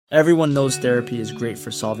Everyone knows therapy is great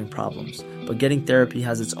for solving problems, but getting therapy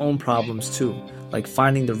has its own problems too, like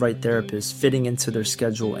finding the right therapist, fitting into their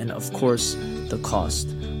schedule, and of course, the cost.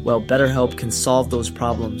 Well, BetterHelp can solve those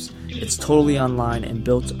problems. It's totally online and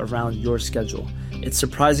built around your schedule. It's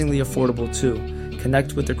surprisingly affordable too.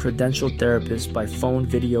 Connect with a credentialed therapist by phone,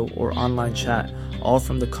 video, or online chat, all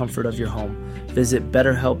from the comfort of your home. Visit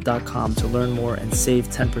BetterHelp.com to learn more and save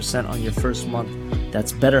 10% on your first month.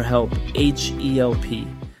 That's BetterHelp, H-E-L-P.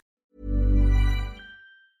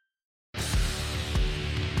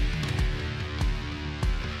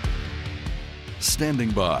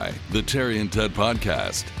 Standing by, the Terry and Ted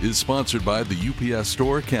podcast is sponsored by the UPS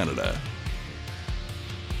Store Canada.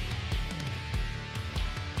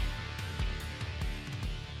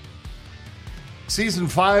 Season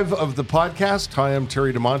 5 of the podcast. Hi, I'm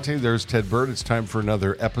Terry DeMonte. There's Ted Bird. It's time for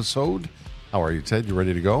another episode. How are you, Ted? You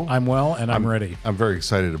ready to go? I'm well, and I'm ready. I'm very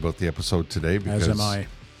excited about the episode today because... As am I.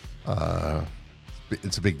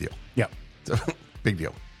 It's a big deal. Yeah. Big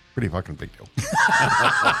deal. Pretty fucking big deal.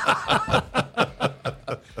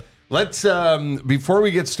 Let's, before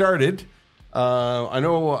we get started, I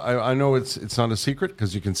know it's not a secret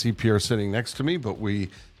because you can see Pierre sitting next to me, but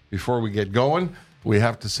before we get going, we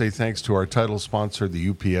have to say thanks to our title sponsor, the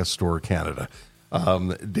UPS Store Canada.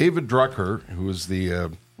 David Drucker, who is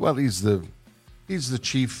he's the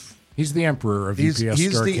chief. He's the emperor of UPS Store Canada.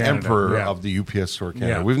 He's the emperor of the UPS Store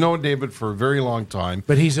Canada. Yeah. We've known David for a very long time.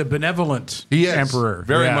 But he's a benevolent emperor.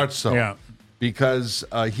 Very much so. Yeah. Because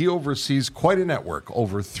he oversees quite a network,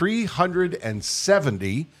 over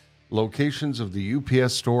 370 locations of the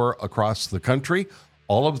UPS Store across the country,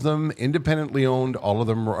 all of them independently owned, all of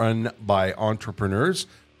them run by entrepreneurs,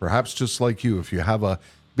 perhaps just like you. If you have a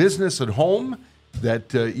business at home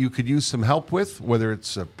that you could use some help with, whether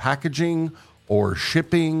it's packaging or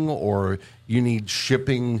shipping, or you need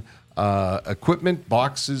shipping equipment,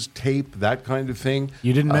 boxes, tape, that kind of thing.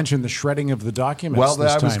 You didn't mention the shredding of the documents. Well,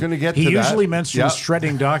 I was going to get to that. He usually mentions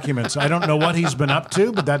shredding documents. I don't know what he's been up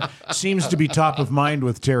to, but that seems to be top of mind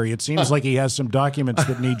with Terry. It seems like he has some documents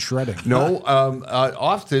that need shredding. No,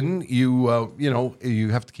 often you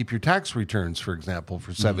have to keep your tax returns, for example,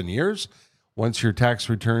 for 7 years. Once your tax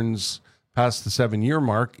returns pass the 7-year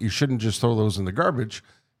mark, you shouldn't just throw those in the garbage.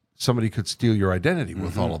 Somebody could steal your identity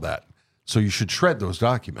with all of that. So you should shred those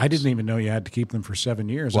documents. I didn't even know you had to keep them for 7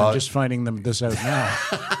 years. Well, I'm just finding this out now.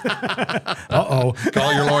 Uh-oh.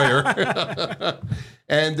 Call your lawyer.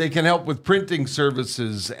 And they can help with printing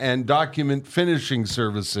services and document finishing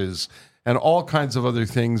services and all kinds of other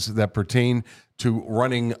things that pertain to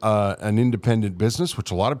running an independent business,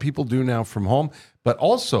 which a lot of people do now from home. But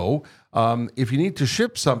also, if you need to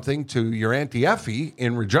ship something to your Auntie Effie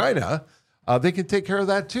in Regina, they can take care of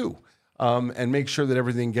that too. And make sure that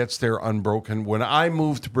everything gets there unbroken. When I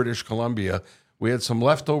moved to British Columbia, we had some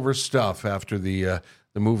leftover stuff after the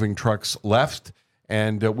moving trucks left,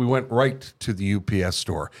 and we went right to the UPS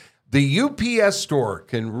Store. The UPS Store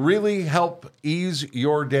can really help ease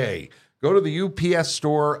your day. Go to the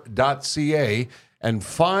upsstore.ca and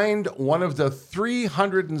find one of the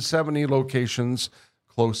 370 locations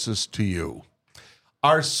closest to you.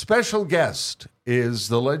 Our special guest is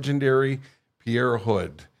the legendary Pierre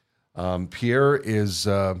Hood. Pierre is,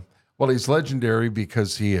 he's legendary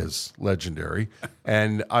because he is legendary.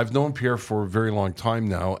 And I've known Pierre for a very long time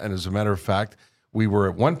now. And as a matter of fact, we were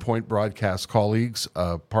at one point broadcast colleagues,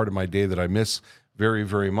 part of my day that I miss very,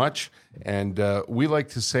 very much. And we like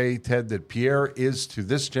to say, Ted, that Pierre is to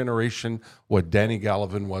this generation what Danny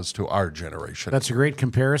Gallivan was to our generation. That's a great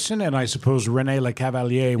comparison, and I suppose René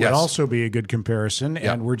Lecavalier would also be a good comparison.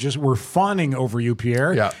 Yeah. And we're fawning over you,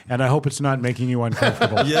 Pierre, and I hope it's not making you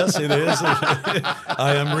uncomfortable. Yes, it is.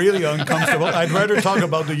 I am really uncomfortable. I'd rather talk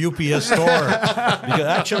about the UPS Store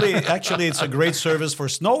because actually, it's a great service for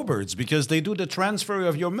snowbirds because they do the transfer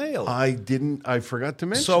of your mail. I forgot to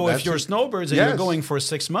mention. So if you're snowbirds and you're going for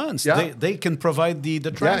 6 months, they can provide the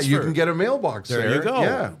transfer. Yeah, you can get a mailbox there. There you go.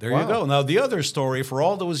 Yeah. There you go. Now, the other story, for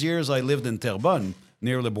all those years I lived in Terrebonne,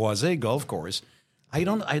 near Le Boisé Golf Course, I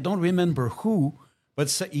don't remember who, but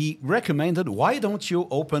he recommended, why don't you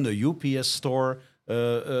open a UPS Store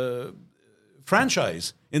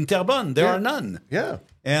franchise in Terrebonne? There are none. Yeah.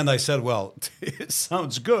 And I said, well, it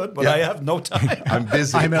sounds good, but I have no time. I'm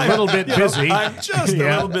busy. I'm a little bit busy. I'm just a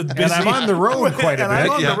little bit busy. And I'm on the road quite a bit.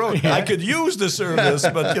 I'm on the road. I could use the service,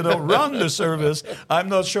 but, run the service. I'm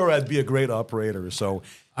not sure I'd be a great operator. So,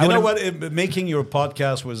 you know what? Making your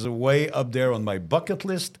podcast was way up there on my bucket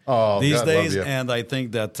list these days. And I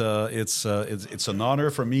think that it's an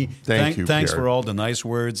honor for me. Thank you, Thanks Pierre. for all the nice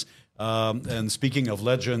words. And speaking of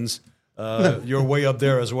legends, you're way up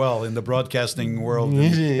there as well in the broadcasting world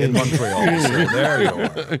in Montreal. So there you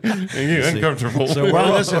are. Uncomfortable. So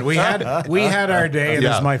Well, listen, we had our day, and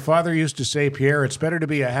Yeah. as my father used to say, Pierre, it's better to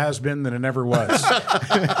be a has-been than a never was.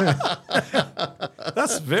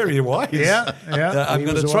 That's very wise. Yeah. I'm He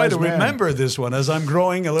going was to a try wise to man. remember this one. As I'm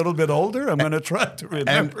growing a little bit older, I'm going to try to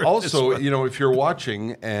remember And this also, one. you know, if you're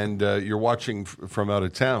watching and you're watching from out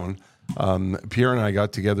of town, Pierre and I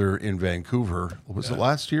got together in Vancouver. Was it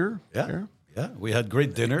last year? Pierre? Yeah, we had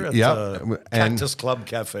great dinner at Yeah, and- Cactus Club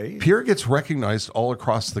Cafe. Pierre gets recognized all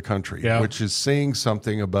across the country, Yeah. which is saying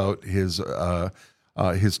something about his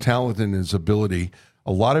talent and his ability.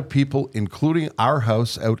 A lot of people, including our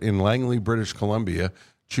house out in Langley, British Columbia,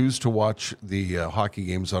 choose to watch the hockey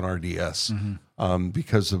games on RDS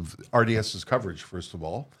because of RDS's coverage, first of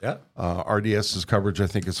all. Yeah. RDS's coverage, I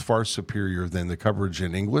think, is far superior than the coverage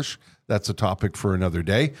in English. That's a topic for another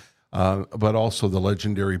day. But also the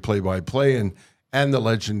legendary play-by-play and the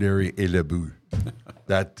legendary Et le but.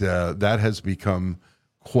 That has become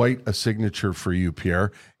quite a signature for you,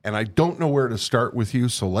 Pierre. And I don't know where to start with you,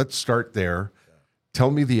 so let's start there. Tell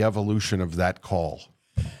me the evolution of that call.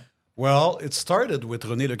 Well, it started with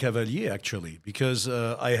René Le Cavalier, actually, because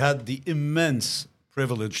I had the immense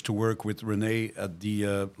privilege to work with René at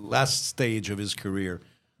the last stage of his career,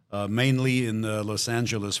 mainly in Los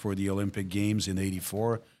Angeles for the Olympic Games in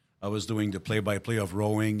 '84. I was doing the play-by-play of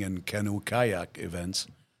rowing and canoe kayak events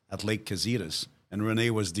at Lake Casitas, and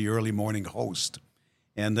René was the early morning host.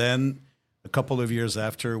 And then a couple of years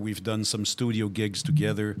after, we've done some studio gigs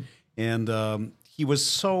together, and he was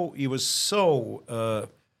so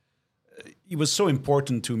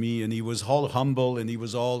important to me, and he was all humble, and he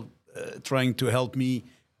was all trying to help me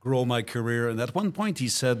grow my career. And at one point, he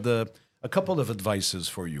said a couple of advices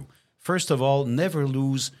for you. First of all, never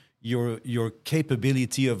lose your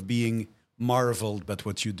capability of being marveled by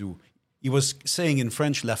what you do. He was saying in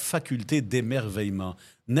French, la faculté d'émerveillement.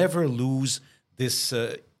 Never lose this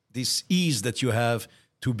ease that you have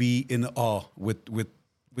to be in awe with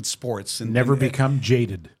sports. And Never become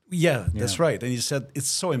jaded. Yeah, that's right. And he said it's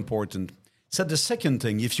so important. He said the second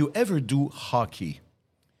thing, if you ever do hockey,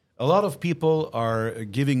 a lot of people are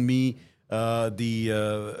giving me the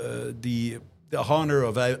honor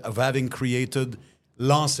of having created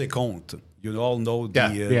Lancer Compte. You all know of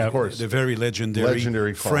course. the very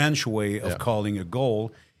legendary call. French way of calling a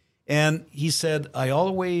goal. And he said, I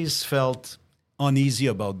always felt uneasy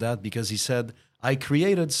about that because he said, I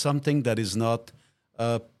created something that is not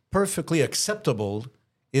perfectly acceptable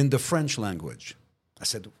in the French language. I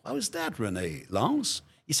said, how is that, René? Lance?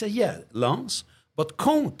 He said, yeah, Lance, but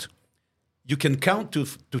compte. You can count to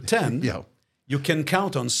 10. Yeah. You can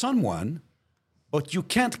count on someone, but you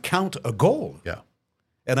can't count a goal. Yeah.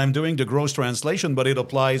 And I'm doing the gross translation, but it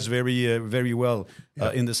applies very well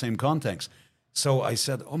in the same context. So I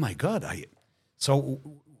said, oh, my God. So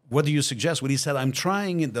what do you suggest? Well, he said, I'm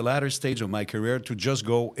trying in the latter stage of my career to just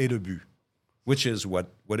go et le but, which is what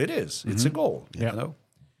it is. Mm-hmm. It's a goal, Yeah. you know?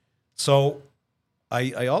 So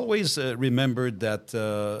I always remembered that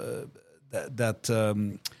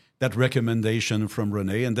recommendation from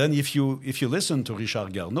René. And then if you listen to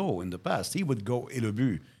Richard Garneau in the past, he would go et le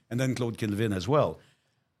but, and then Claude Kilvin as well.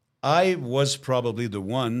 I was probably the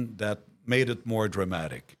one that made it more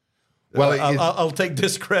dramatic. Well, I'll take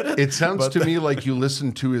this credit. It sounds but- to me like you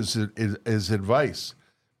listened to his advice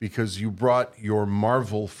because you brought your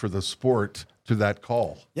marvel for the sport to that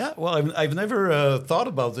call. Yeah, well, I've never thought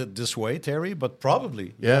about it this way, Terry, but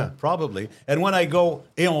probably. Yeah. Probably. And when I go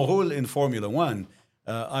et on roule in Formula One,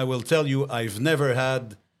 I will tell you I've never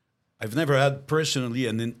had personally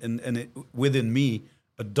and within me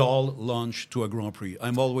a dull launch to a Grand Prix.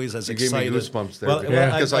 I'm always as You gave excited. me goosebumps there. Well,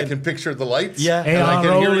 Because I I can picture the lights. Yeah. And I on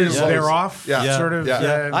can hear road your is voice. they're off, Yeah. sort of.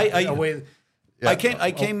 Yeah. Away.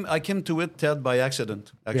 I came to it, Ted, by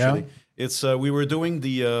accident. Actually, it's we were doing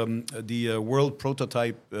the world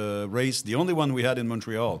prototype race, the only one we had in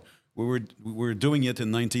Montreal. We were doing it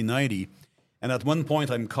in 1990, and at one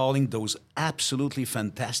point I'm calling those absolutely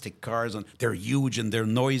fantastic cars, and they're huge and they're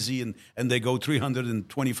noisy, and they go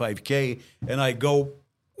 325 km, and I go,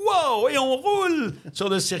 whoa, et on roule! So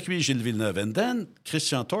the circuit Gilles Villeneuve, and then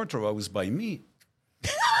Christian Tortora was by me.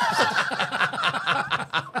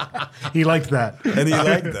 He liked that. And he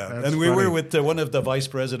liked that. That's And we funny. were with one of the vice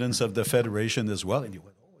presidents of the federation as well. And he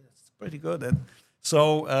went, oh, that's pretty good. And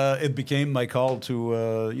so it became my call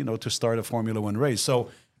to start a Formula One race. So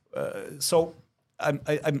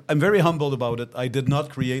I'm very humbled about it. I did not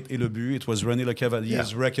create Et le but. It was René Le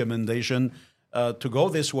Cavalier's recommendation to go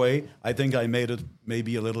this way. I think I made it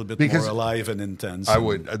maybe a little bit Because more alive and intense. I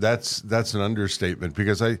would. That's an understatement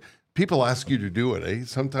because people ask you to do it, eh?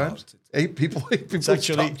 Sometimes, people It's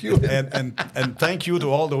actually, stop you. and thank you to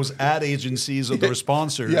all those ad agencies or their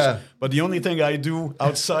sponsors. Yeah. But the only thing I do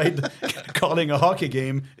outside calling a hockey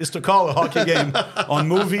game is to call a hockey game on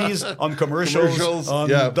movies, on commercials, on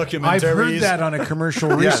documentaries. I've heard that on a commercial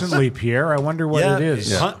recently, Pierre. I wonder what it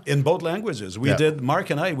is. In both languages. We did, Mark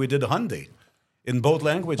and I, we did Hyundai. In both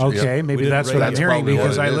languages. Okay, maybe that's what I'm hearing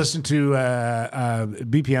because I is. listened to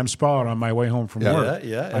BPM Spot on my way home from work.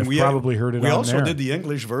 Yeah. I've probably heard it. We on also there. did the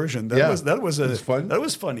English version. That was fun. That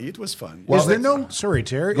was funny. It was fun. Is there no? Sorry,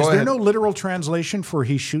 Terry. Is there no literal translation for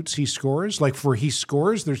he shoots, he scores? Like for he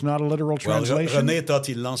scores, there's not a literal translation. René thought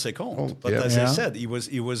he lançait compte, but as I said,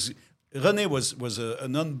 René was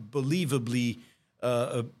an unbelievably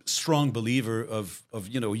a strong believer of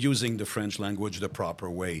using the French language the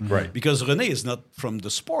proper way. Right. Because René is not from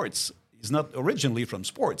the sports. He's not originally from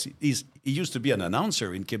sports. He used to be an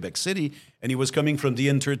announcer in Quebec City, and he was coming from the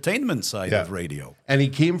entertainment side of radio. And he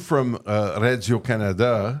came from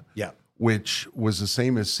Radio-Canada, Yeah. which was the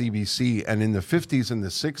same as CBC. And in the 50s and the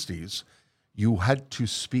 60s, you had to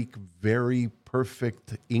speak very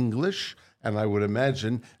perfect English. And I would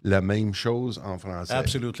imagine la même chose en français.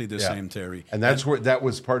 Absolutely the same, Terry. And that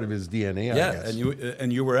was part of his DNA, I guess.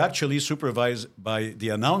 and you were actually supervised by the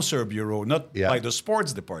announcer bureau, not by the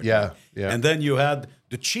sports department. Yeah. And then you had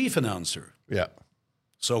the chief announcer. Yeah.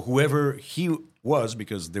 So whoever he was,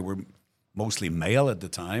 because they were mostly male at the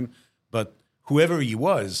time, but whoever he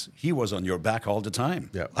was on your back all the time.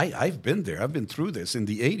 Yeah. I've been there. I've been through this in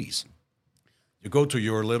the 80s. You go to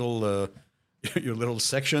your little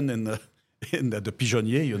section in the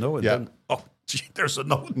pigeonnier, and then, there's a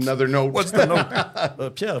note. Another note. What's the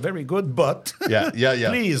note? Pierre, very good, but Yeah.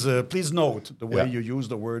 please note the way you use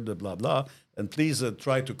the word blah, blah, and please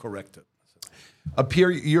try to correct it.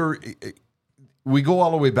 Pierre, we go all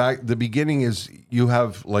the way back. The beginning is you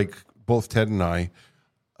have, like both Ted and I,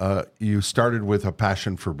 you started with a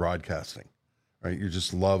passion for broadcasting, right? You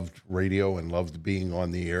just loved radio and loved being on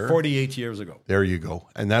the air. 48 years ago. There you go.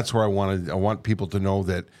 And that's where I want people to know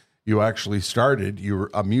that you actually started. You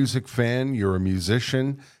were a music fan, you're a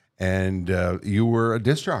musician, and you were a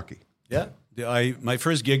disc jockey. Yeah. My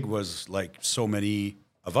first gig was like so many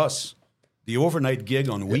of us, the overnight gig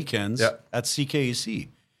on weekends at CKAC.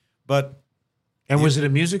 And was it a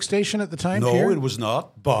music station at the time? No, Pierre? it was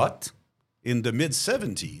not. But in the mid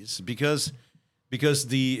 70s, because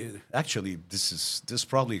this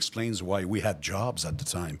probably explains why we had jobs at the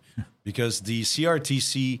time, because the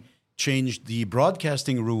CRTC changed the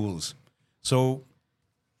broadcasting rules. So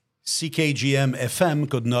CKGM FM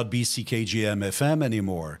could not be CKGM FM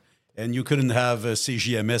anymore, and you couldn't have a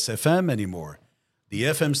CGMS FM anymore. The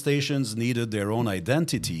FM stations needed their own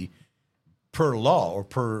identity per law or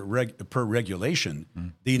per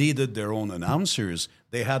regulation. They needed their own announcers.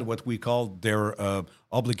 They had what we called their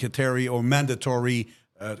obligatory or mandatory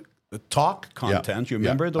talk content. You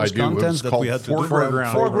remember those contents that we had to do?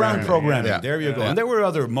 Foreground programming. Yeah. There you go. And there were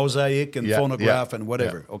other Mosaic and Phonograph and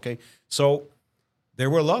whatever. Yeah. Okay. So there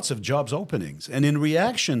were lots of jobs openings. And in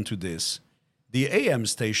reaction to this, the AM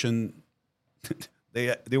station,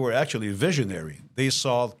 they were actually visionary. They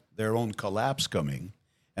saw their own collapse coming.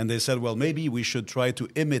 And they said, well, maybe we should try to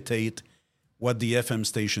imitate what the FM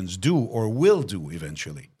stations do or will do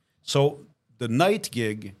eventually. So the night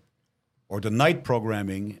gig or the night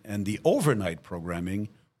programming and the overnight programming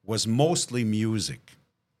was mostly music.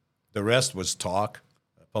 The rest was talk,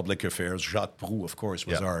 public affairs. Jacques Proulx, of course,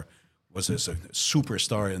 was a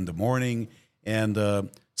superstar in the morning. And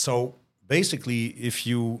so basically,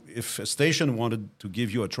 if a station wanted to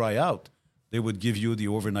give you a tryout, they would give you the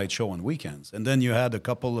overnight show on weekends. And then you had a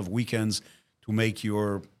couple of weekends to make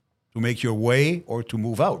your way or to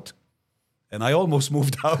move out. And I almost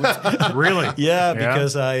moved out. Really? Yeah,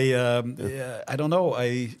 because I don't know.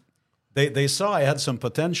 They saw I had some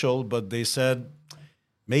potential, but they said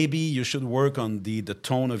maybe you should work on the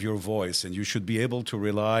tone of your voice, and you should be able to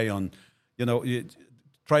rely on,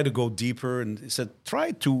 try to go deeper. And they said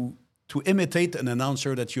try to imitate an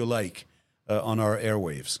announcer that you like on our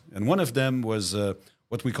airwaves. And one of them was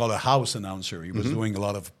what we call a house announcer. He was doing a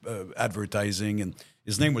lot of advertising, and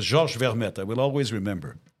his name was Georges Vermette. I will always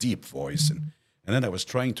remember. Deep voice, and then I was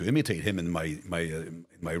trying to imitate him in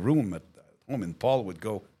my room at home, and Paul would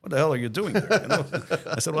go, "What the hell are you doing there?"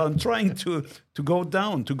 I said, "Well, I'm trying to go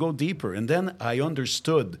down, to go deeper." And then I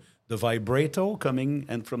understood the vibrato coming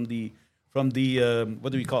and from the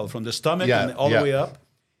what do we call it, from the stomach and all the way up.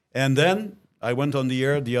 And then I went on the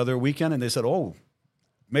air the other weekend, and they said, "Oh,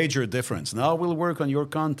 major difference. Now we'll work on your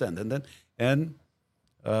content." And then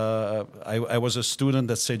I was a student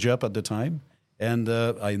at CEGEP at the time. And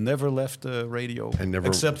I never left radio,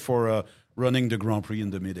 except for running the Grand Prix in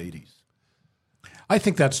the mid-'80s. I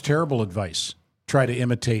think that's terrible advice. Try to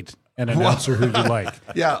imitate an announcer who you like.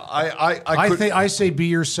 Yeah, I say be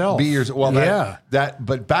yourself. Be yourself. Well, yeah.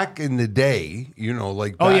 But back in the day,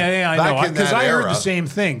 like I back know, because I heard the same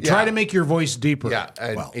thing. Try to make your voice deeper.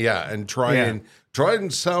 Yeah, and try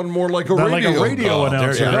and sound more like a radio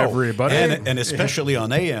announcer. Everybody, and especially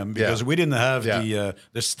on AM, because we didn't have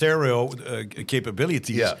the stereo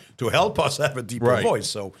capabilities to help us have a deeper voice.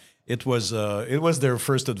 So it was their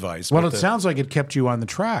first advice. Well, it sounds like it kept you on the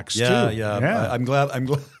tracks too. Yeah. I'm glad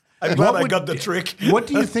I got the trick. What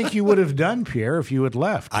do you think you would have done, Pierre, if you had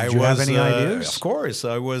left? Did you have any ideas? Of course,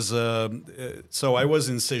 I was. So I was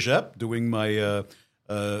in Cégep doing my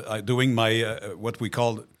what we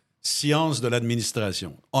call sciences de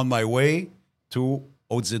l'administration on my way to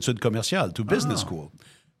Hautes Études Commerciales, to business school,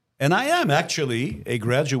 and I am actually a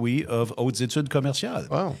graduate of Hautes Études Commerciales.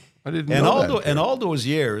 Wow. I didn't know that. And all those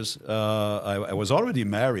years, I was already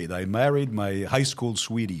married. I married my high school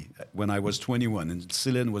sweetie when I was 21, and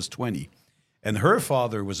Céline was 20. And her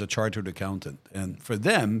father was a chartered accountant. And for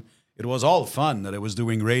them, it was all fun that I was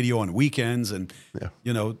doing radio on weekends and,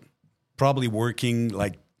 probably working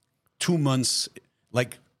like 2 months,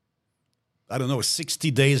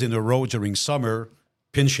 60 days in a row during summer,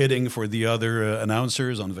 pinch hitting for the other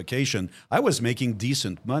announcers on vacation. I was making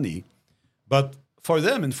decent money, but for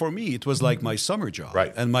them and for me, it was like my summer job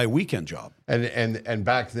and my weekend job. And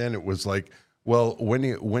back then it was like, well, when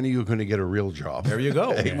are you going to get a real job? There you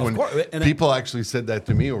go. Of course. And people actually said that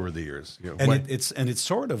to me over the years. It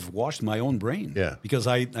sort of washed my own brain. Yeah. Because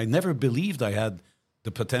I never believed I had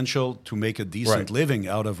the potential to make a decent living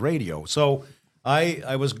out of radio. So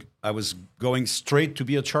I was going straight to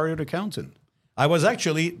be a chartered accountant. I was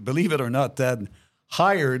actually, believe it or not, Ted,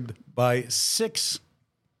 hired by 6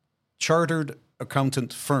 chartered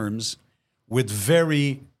accountant firms with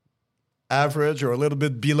very average or a little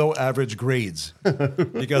bit below average grades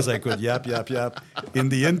because I could yap in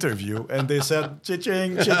the interview, and they said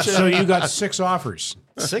cha-ching, cha-ching. So you got 6 offers.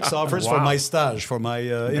 6 offers for my stage, for my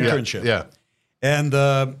internship. Yeah. And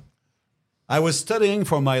I was studying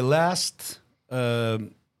for my last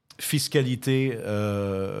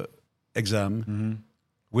fiscalité exam,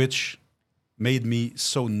 which made me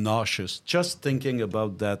so nauseous just thinking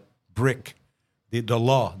about that brick. The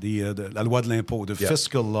law, la loi de l'impôt, the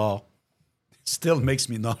fiscal law, still makes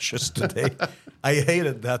me nauseous today. I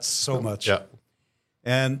hated that so much. Yeah.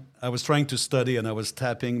 And I was trying to study, and I was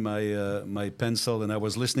tapping my pencil, and I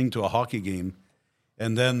was listening to a hockey game.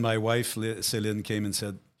 And then my wife, Céline, came and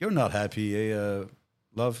said, "You're not happy,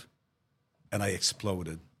 love?" And I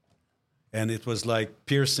exploded. And it was like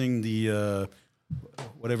piercing the...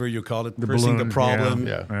 whatever you call it, piercing the problem.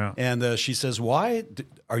 Yeah. And she says, "Why?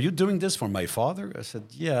 Are you doing this for my father?" I said,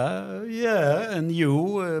 yeah, and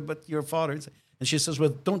you, but your father. And she says,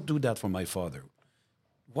 "Well, don't do that for my father.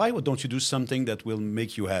 Why don't you do something that will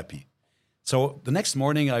make you happy?" So the next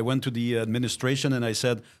morning, I went to the administration and I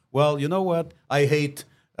said, "Well, you know what? I hate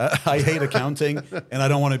accounting, and I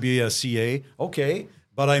don't want to be a CA. Okay,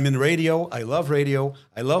 but I'm in radio. I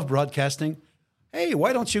love broadcasting. Hey,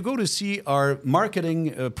 why don't you go to see our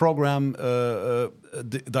marketing program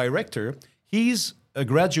director? He's a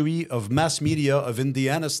graduate of mass media of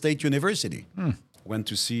Indiana State University." Went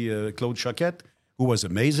to see Claude Choquette, who was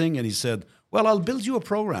amazing, and he said, "Well, I'll build you a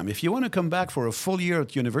program. If you want to come back for a full year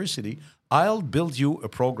at university, I'll build you a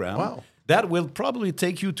program that will probably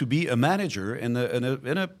take you to be a manager in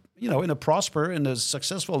a prosper and a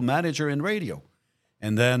successful manager in radio."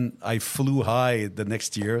 And then I flew high the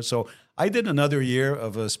next year. So I did another year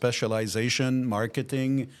of a specialization,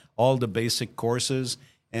 marketing, all the basic courses.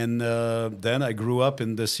 And then I grew up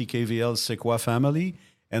in the CKVL Sequoia family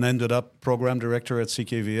and ended up program director at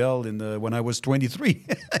CKVL when I was 23.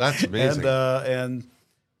 That's amazing.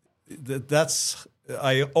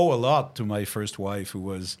 I owe a lot to my first wife, who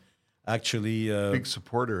was actually big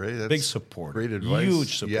supporter. Eh? Big supporter. Great advice.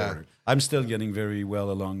 Huge supporter. Yeah. I'm still getting very well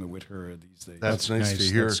along with her these days. That's nice to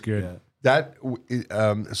hear. That's good.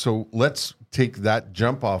 Yeah. So let's take that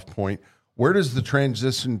jump off point. Where does the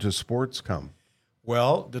transition to sports come?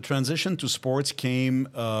 Well, the transition to sports came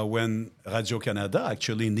when Radio-Canada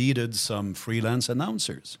actually needed some freelance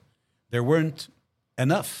announcers. There weren't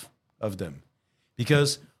enough of them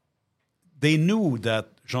because they knew that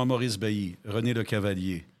Jean-Maurice Bailly, René Le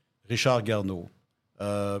Cavalier, Richard Garneau,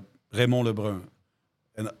 Raymond Lebrun,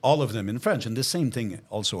 and all of them in French, and the same thing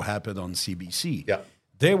also happened on CBC. Yeah.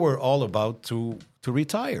 They were all about to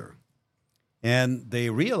retire. And they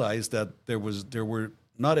realized that there were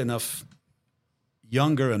not enough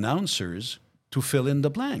younger announcers to fill in the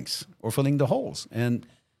blanks or filling the holes. And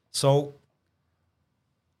so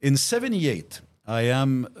in 78, I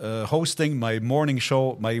am hosting my morning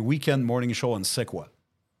show, my weekend morning show on Sequa.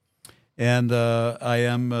 And I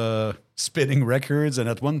am spinning records. And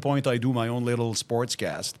at one point, I do my own little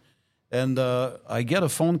sportscast. And I get a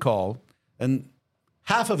phone call. And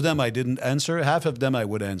half of them I didn't answer. Half of them I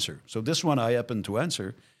would answer. So this one I happened to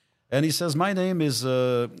answer. And he says, my name is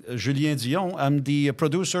Julien Dion. I'm the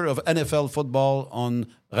producer of NFL football on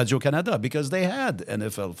Radio-Canada because they had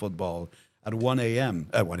NFL football at 1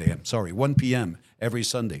 p.m. every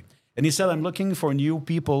Sunday. And he said, I'm looking for new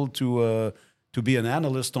people to be an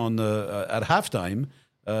analyst on at halftime.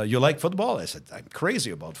 You like football? I said, I'm crazy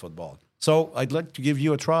about football. So I'd like to give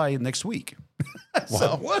you a try next week. I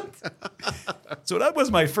said, what? So that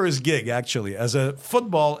was my first gig, actually, as a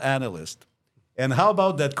football analyst. And how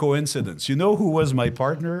about that coincidence? You know who was my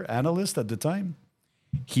partner analyst at the time?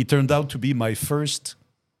 He turned out to be my first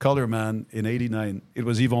color man in 89. It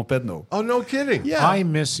was Yvon Pedneau. Oh, no kidding. Yeah. I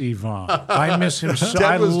miss Yvon. I miss him so. Ted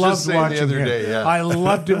I was just loved saying watching the other him. day, yeah. I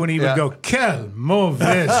loved it when he would go, quel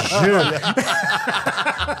mauvais jeu.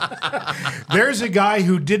 There's a guy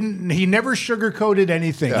who he never sugarcoated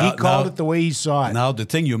anything. He called it the way he saw it. Now, the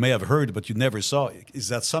thing you may have heard, but you never saw, is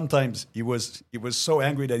that sometimes he was so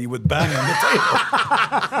angry that he would bang on the table.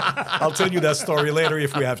 I'll tell you that story later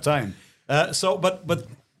if we have time.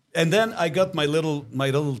 And then I got my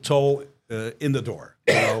little toe in the door.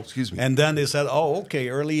 Excuse me. And then they said, oh, okay,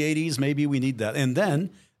 early 80s, maybe we need that. And then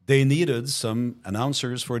they needed some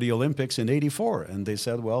announcers for the Olympics in 84. And they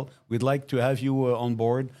said, well, we'd like to have you on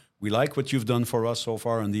board. We like what you've done for us so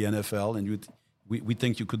far in the NFL, and we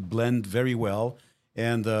think you could blend very well.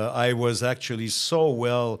 And I was actually so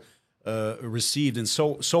well received and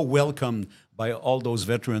so welcomed by all those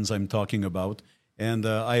veterans I'm talking about. And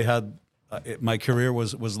I had my career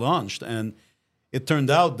was launched, and it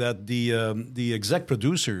turned out that the exec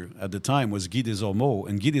producer at the time was Guy Desormeaux,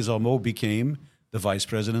 and Guy Desormeaux became the vice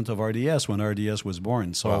president of RDS when RDS was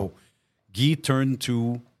born. So Guy turned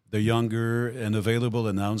to the younger and available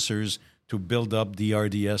announcers to build up the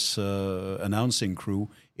RDS announcing crew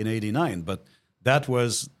in 89. But that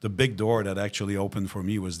was the big door that actually opened for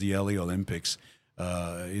me, was the LA Olympics.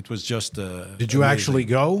 It was just Did you amazing. actually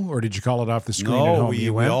go, or did you call it off the screen at No, home? we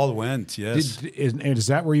all went, yes. Is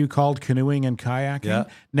that where you called canoeing and kayaking? Yeah.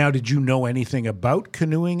 Now, did you know anything about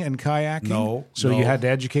canoeing and kayaking? No, So no. you had to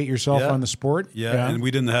educate yourself on the sport? Yeah, and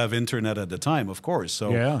we didn't have internet at the time, of course.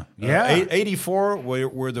 So Yeah. 84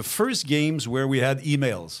 were the first games where we had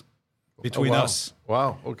emails between us.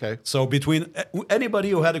 Wow, okay. So between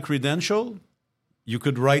anybody who had a credential, you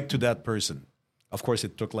could write to that person. Of course,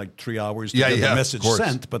 it took like 3 hours to get the message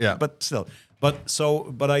sent, but still.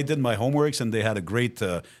 But I did my homeworks, and they had a great.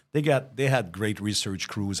 They had great research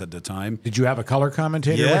crews at the time. Did you have a color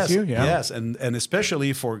commentator with you? Yeah. Yes, and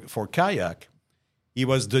especially for kayak, he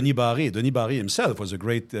was Denis Barré. Denis Barré himself was a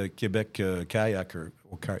great Quebec kayaker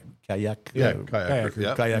or kayak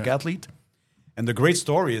athlete. And the great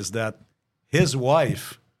story is that his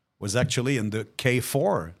wife was actually in the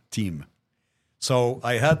K4 team. So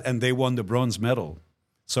and they won the bronze medal.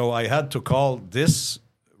 So I had to call this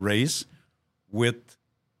race with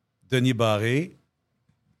Denis Barré,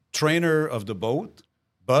 trainer of the boat,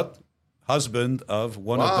 but husband of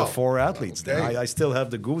one of the 4 athletes. Okay. I still have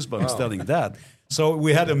the goosebumps telling that. So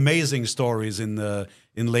we had amazing stories in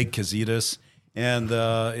Lake Casitas, and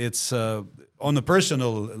it's on a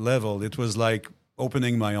personal level, it was like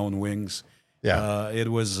opening my own wings. Yeah, it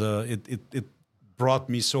was. It brought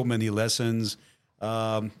me so many lessons.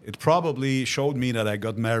 It probably showed me that I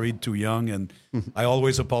got married too young, and I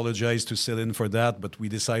always apologize to Céline for that, but we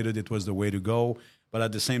decided it was the way to go. But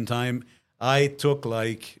at the same time, I took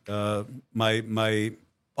like my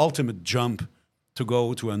ultimate jump to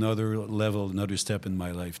go to another level, another step in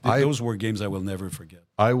my life. Those were games I will never forget.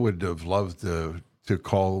 I would have loved to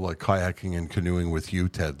call kayaking and canoeing with you,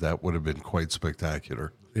 Ted. That would have been quite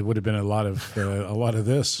spectacular. It would have been a lot of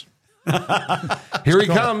this. Here he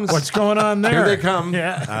comes. What's going on there? Here they come.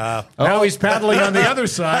 Yeah. Now he's paddling on the other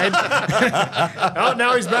side.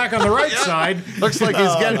 Now he's back on the right side. Looks like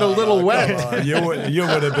he's getting a little wet. You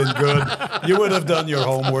would have been good. You would have done your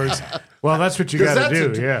homework. Well, that's what you got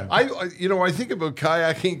to do. Yeah. I think about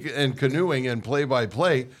kayaking and canoeing and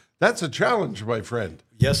play-by-play. That's a challenge, my friend.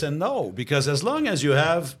 Yes and no, because as long as you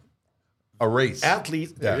have A race.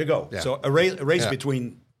 athletes, there you go. Yeah. So a race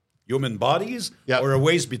between human bodies, or a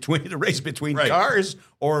race between cars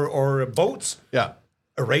or boats. Yeah.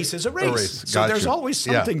 A race is a race. A race. So Gotcha. there's always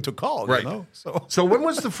something to call, Right. you know. So when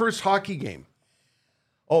was the first hockey game?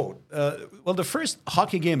 Well, the first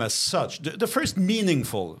hockey game as such, the first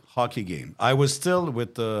meaningful hockey game, I was still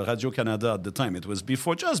with Radio-Canada at the time. It was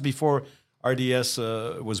just before RDS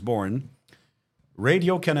was born.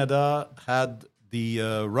 Radio-Canada had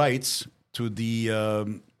the rights to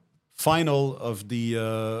the final of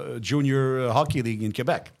the Junior Hockey League in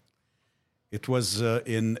Quebec. It was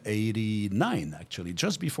in 89, actually,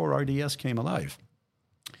 just before RDS came alive.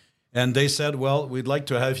 And they said, well, we'd like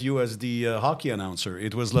to have you as the hockey announcer.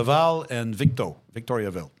 It was Laval and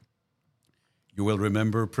Victoriaville. You will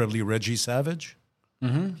remember probably Reggie Savage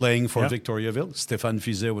playing for Victoriaville. Stéphane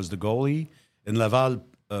Fizet was the goalie. In Laval,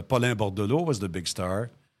 Paulin Bordelot was the big star.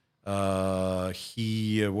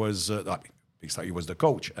 He was big star. He was the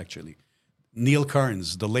coach, actually. Neil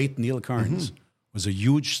Carnes, the late Neil Carnes, was a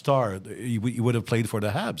huge star. He would have played for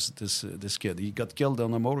the Habs, this kid. He got killed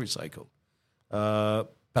on a motorcycle.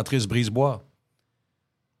 Patrice Brisebois.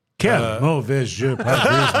 Quel mauvais jeu,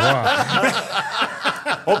 Patrice Brisebois.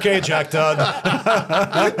 Okay, Jack Todd.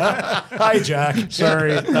 Hi, Jack.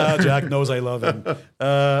 Sorry. Jack knows I love him.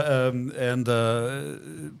 And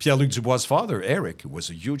Pierre-Luc Dubois' father, Eric, was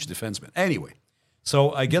a huge defenseman. Anyway,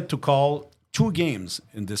 so I get to call 2 games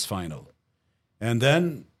in this final. And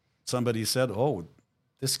then somebody said,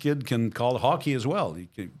 this kid can call hockey as well. He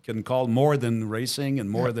can call more than racing and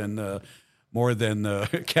more than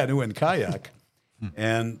canoe and kayak.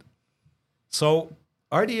 And so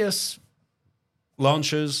RDS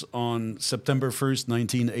launches on September 1st,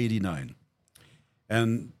 1989.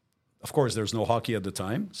 And, of course, there's no hockey at the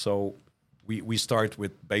time. So we start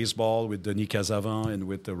with baseball, with Denis Casavant and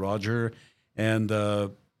with Roger. And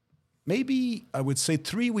maybe, I would say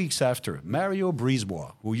 3 weeks after, Mario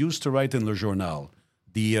Brisebois, who used to write in Le Journal,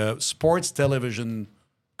 the sports television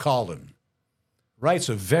column, writes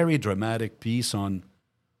a very dramatic piece on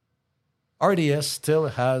RDS still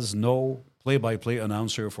has no play-by-play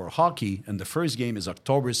announcer for hockey, and the first game is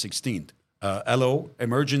October 16th. Hello,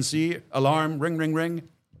 emergency, alarm, ring, ring, ring.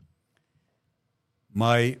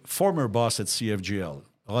 My former boss at CFGL,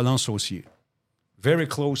 Roland Saucier, very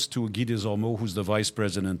close to Guy Desormeaux, who's the vice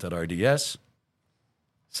president at RDS,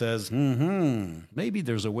 says, maybe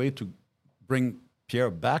there's a way to bring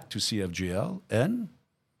Pierre back to CFGL, and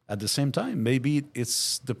at the same time, maybe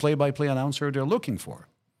it's the play-by-play announcer they're looking for.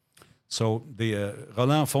 So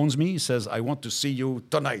Roland phones me, says, I want to see you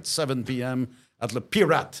tonight, 7 p.m. at Le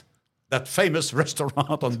Pirate, that famous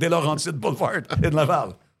restaurant on Des Laurentides Boulevard in Laval.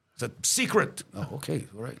 I said, secret. Oh, okay,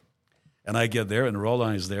 all right. And I get there, and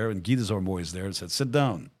Roland is there, and Guy Desormeaux is there, and said, sit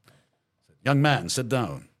down. I said, young man, sit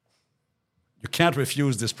down. You can't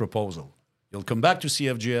refuse this proposal. You'll come back to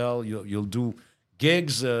CFGL, you'll do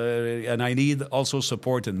gigs, and I need also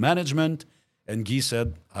support in management. And Guy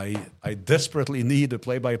said, I desperately need a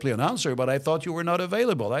play-by-play announcer, but I thought you were not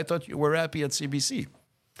available. I thought you were happy at CBC.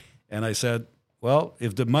 And I said, well,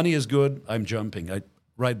 if the money is good, I'm jumping.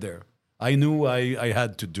 Right there. I knew I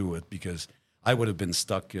had to do it because I would have been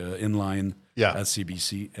stuck in line at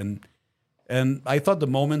CBC. And I thought the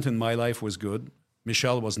moment in my life was good.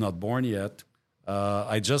 Michelle was not born yet.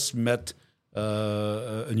 I just met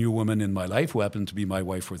a new woman in my life who happened to be my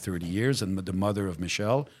wife for 30 years and the mother of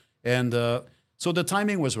Michelle. And so the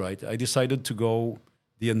timing was right. I decided to go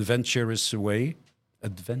the adventurous way.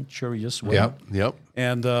 Yep.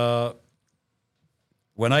 And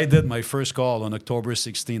when I did my first call on October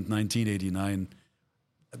 16th, 1989,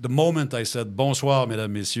 the moment I said, bonsoir,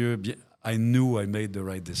 mesdames, messieurs, I knew I made the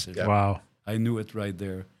right decision. Wow. I knew it right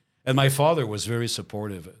there. And my father was very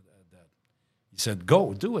supportive of that. He said,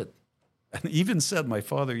 go, do it. And he even said, my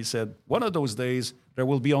father, he said, one of those days, there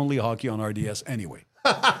will be only hockey on RDS anyway.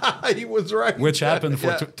 He was right. Which happened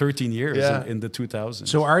for 13 years in the 2000s.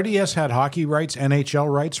 So RDS had hockey rights, NHL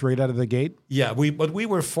rights right out of the gate? Yeah, but we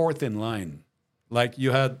were fourth in line. Like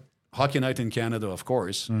you had Hockey Night in Canada, of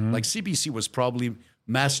course. Mm-hmm. Like CBC was probably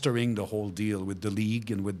mastering the whole deal with the league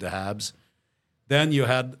and with the Habs. Then you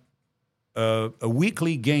had a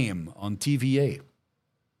weekly game on TVA,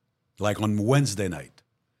 like on Wednesday night.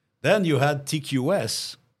 Then you had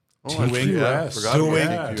TQS doing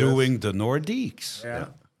the Nordiques. Yeah.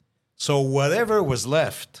 So whatever was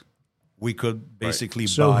left, we could basically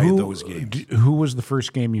buy those games. Who was the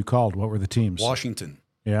first game you called? What were the teams? Washington.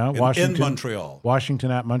 Yeah, Washington. In Montreal.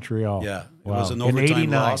 Washington at Montreal. Yeah. Wow. It was an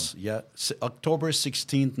overtime loss. 89. Yeah. October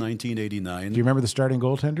 16th, 1989. Do you remember the starting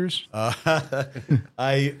goaltenders?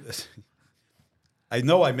 I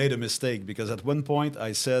know I made a mistake because at one point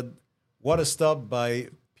I said, what a stop by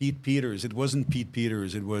Pete Peters. It wasn't Pete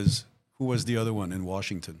Peters. It was, who was the other one in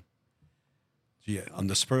Washington? Yeah, on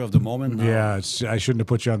the spur of the moment. No. Yeah, I shouldn't have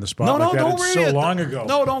put you on the spot No, like that. don't It's worry. so long ago.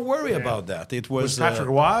 No, don't worry about that. It was Patrick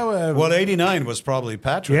Roy? Well, 89 was probably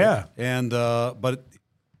Patrick. Yeah. And but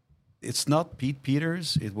it's not Pete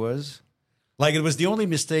Peters. It was the only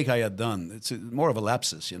mistake I had done. It's more of a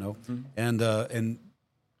lapsus, And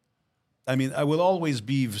I mean, I will always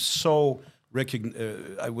be so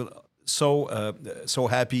so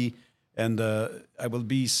happy, and I will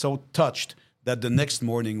be so touched that the next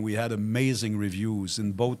morning we had amazing reviews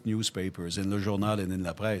in both newspapers, in Le Journal and in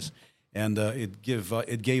La Presse, and it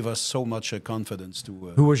gave us so much confidence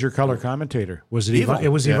to. Who was your color commentator? Was it Yvon? Yvon. It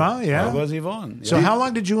was Yvon, yeah. It was Yvon. So how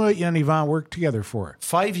long did you and Yvon work together for?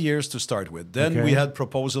 5 years to start with. Then we had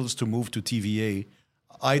proposals to move to TVA.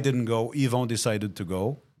 I didn't go. Yvon decided to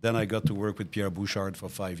go. Then I got to work with Pierre Bouchard for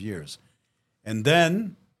 5 years, and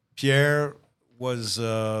then Pierre was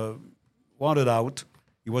wanted out.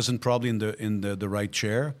 He wasn't probably in the right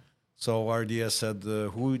chair. So RDS said,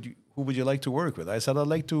 who would you like to work with? I said, I'd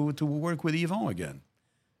like to work with Yvon again.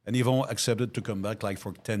 And Yvon accepted to come back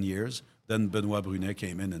for 10 years. Then Benoit Brunet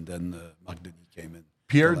came in, and then Marc Denis came in.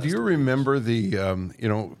 Pierre, do you remember you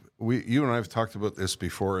and I have talked about this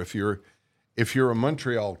before. If you're a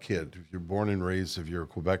Montreal kid, if you're born and raised, if you're a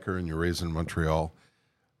Quebecer and you're raised in Montreal,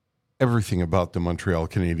 everything about the Montreal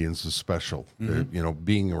Canadiens is special.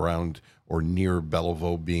 Being around or near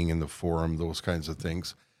Belleville, being in the Forum, those kinds of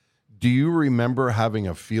things. Do you remember having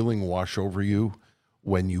a feeling wash over you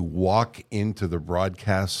when you walk into the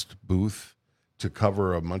broadcast booth to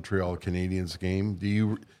cover a Montreal Canadiens game? Do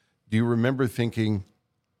you remember thinking,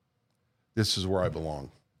 this is where I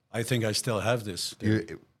belong? I think I still have this.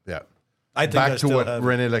 Yeah. I think Back I to still what have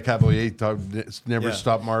René Lecavalier never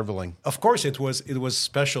stopped marveling. Of course, it was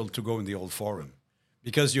special to go in the old Forum,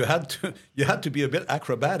 because you had to be a bit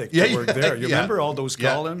acrobatic to work there. You remember all those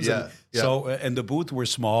columns? And the booth were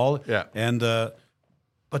small. Yeah. And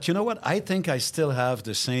but you know what? I think I still have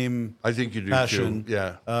the same. I think you do passion. too.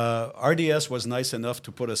 Yeah. RDS was nice enough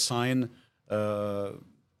to put a sign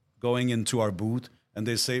going into our booth, and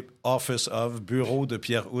they say "Office of Bureau de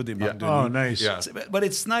Pierre Houde et Marc Denis." Oh, nice. Yeah. But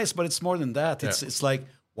it's nice. But it's more than that. It's like,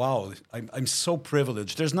 wow, I'm so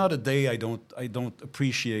privileged. There's not a day I don't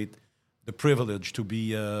appreciate the privilege to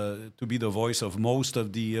be the voice of most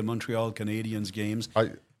of the Montreal Canadiens games.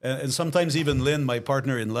 And sometimes even Lynn, my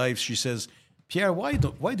partner in life, she says, Pierre, why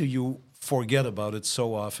do you forget about it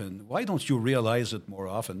so often? Why don't you realize it more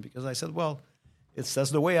often? Because I said, well,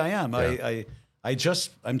 that's the way I am. Yeah.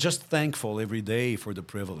 I'm just thankful every day for the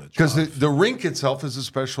privilege. Because the rink itself is a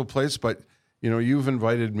special place, but you've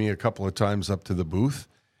invited me a couple of times up to the booth,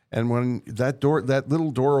 and when that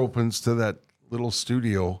little door opens to that little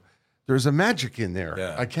studio, there's a magic in there.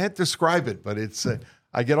 Yeah. I can't describe it, but it's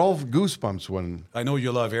I get all goosebumps when. I know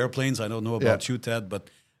you love airplanes. I don't know about you, Ted, but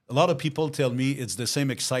a lot of people tell me it's the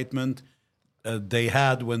same excitement they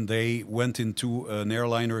had when they went into an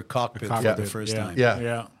airliner cockpit for the first time.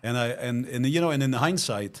 Yeah. And in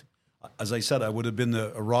hindsight, as I said, I would have been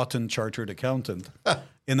a rotten chartered accountant.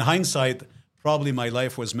 In hindsight, probably my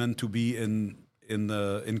life was meant to be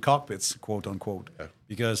in cockpits, quote unquote,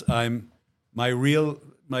 because my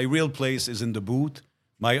real place is in the booth.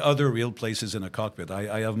 My other real place is in a cockpit.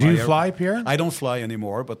 Do you fly, Pierre? I don't fly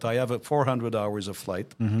anymore, but I have 400 hours of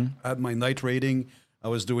flight. Mm-hmm. I had my night rating. I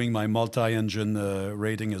was doing my multi-engine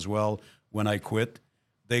rating as well when I quit.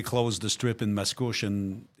 They closed the strip in Mascouche,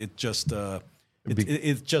 and it just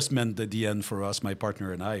meant the end for us, my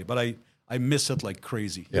partner and I. But I miss it like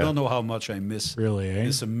crazy. You don't know how much I miss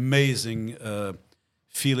this amazing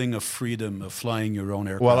feeling of freedom of flying your own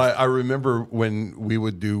aircraft. Well, I remember when we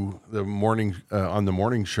would do the morning on the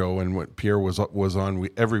morning show, and when Pierre was on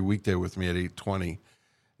every weekday with me at 8:20,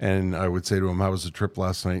 and I would say to him, "How was the trip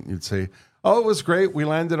last night?" And you'd say, "Oh, it was great. We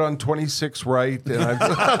landed on 26 right." And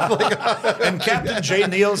I'm like, and Captain Jay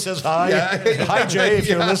Neal says hi. Yeah. Hi, Jay, if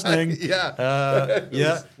you're listening.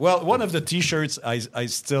 Yeah. Well, one of the T-shirts I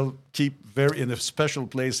still keep in a special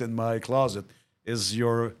place in my closet is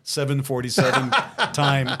your 747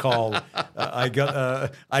 time call. I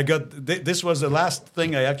got. This was the last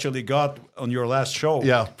thing I actually got on your last show.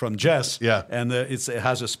 From Jess. Yeah. And it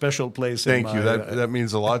has a special place. Thank you. That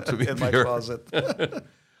means a lot to me. In my closet.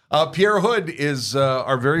 Pierre Houde is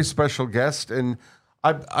our very special guest, and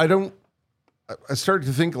I started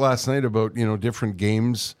to think last night about different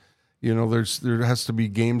games. There has to be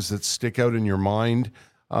games that stick out in your mind,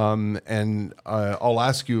 and I'll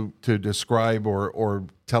ask you to describe or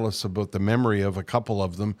tell us about the memory of a couple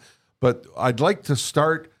of them. But I'd like to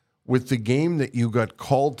start with the game that you got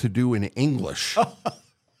called to do in English.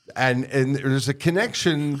 And there's a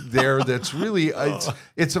connection there that's really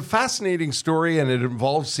it's a fascinating story, and it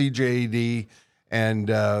involves CJAD, And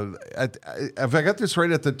if I got this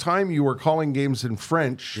right, at the time you were calling games in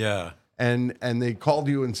French. Yeah. And they called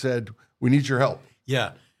you and said, "We need your help."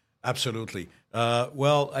 Yeah, absolutely.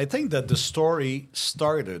 Well, I think that the story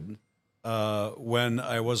started when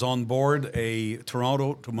I was on board a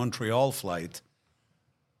Toronto to Montreal flight.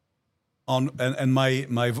 And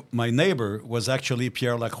my neighbor was actually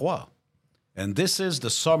Pierre Lacroix. And this is the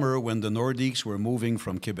summer when the Nordiques were moving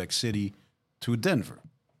from Quebec City to Denver.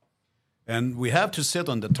 And we have to sit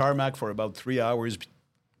on the tarmac for about 3 hours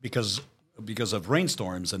because of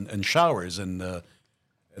rainstorms and showers and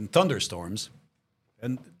thunderstorms.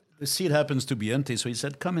 And the seat happens to be empty, so he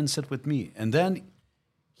said, "Come and sit with me." And then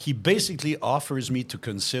he basically offers me to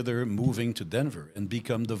consider moving to Denver and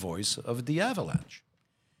become the voice of the Avalanche.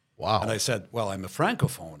 Wow. And I said, "Well, I'm a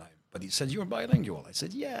francophone." But he said, "You're bilingual." I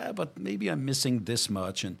said, "Yeah, but maybe I'm missing this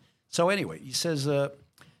much." And so anyway, he says,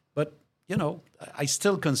 "But, I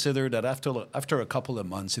still consider that after a couple of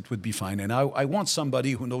months, it would be fine. And I want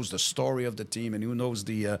somebody who knows the story of the team and who knows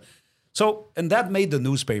the..." And that made the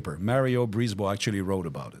newspaper. Mario Brisebois actually wrote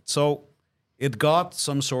about it. So it got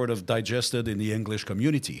some sort of digested in the English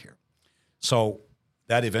community here. So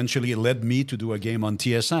that eventually led me to do a game on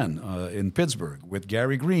TSN in Pittsburgh with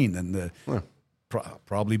Gary Green and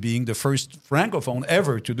probably being the first francophone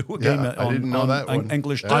ever to do a game on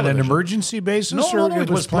English television. On an emergency basis? No, it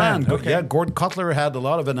was planned. Okay. Yeah, Gord Cutler had a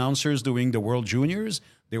lot of announcers doing the World Juniors.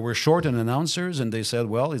 They were short on announcers, and they said,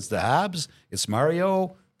 "Well, it's the Habs, it's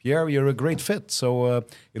Mario, Pierre, you're a great fit." So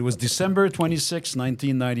it was December 26,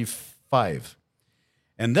 1995.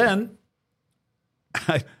 And then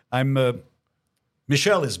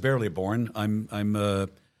Michel is barely born.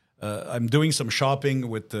 I'm doing some shopping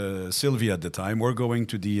with Sylvia at the time. We're going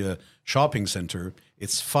to the shopping center.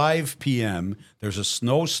 It's 5 p.m. There's a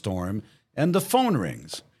snowstorm, and the phone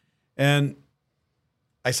rings. And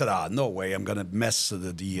I said, "No way, I'm going to mess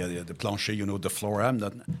the plancher, the floor. I'm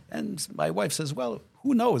not." And my wife says, "Well,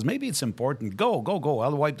 who knows? Maybe it's important. Go.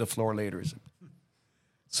 I'll wipe the floor later."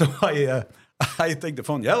 So I take the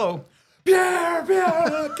phone. "Hello, Pierre,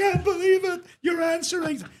 I can't believe it. You're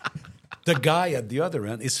answering." The guy at the other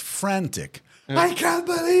end is frantic. "I can't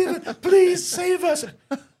believe it. Please save us."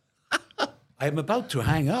 I'm about to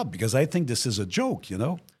hang up because I think this is a joke,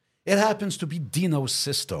 It happens to be Dino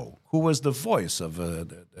Sisto, who was the voice of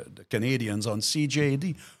the Canadians on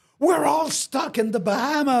CJAD. "We're all stuck in the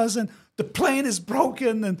Bahamas and the plane is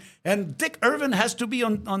broken and Dick Irvin has to be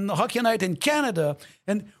on Hockey Night in Canada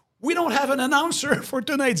and we don't have an announcer for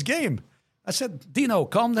tonight's game." I said, "Dino,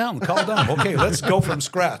 calm down. Okay, let's go from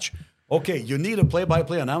scratch. Okay, you need a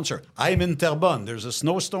play-by-play announcer. I'm in Terrebonne. There's a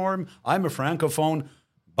snowstorm. I'm a francophone.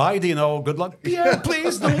 Bye, Dino. Good luck." "Pierre,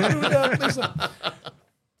 please don't do that. Please don't."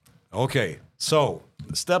 Okay, so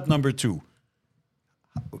step number 2.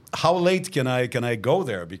 How late can I go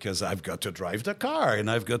there? Because I've got to drive the car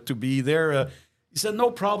and I've got to be there. He said,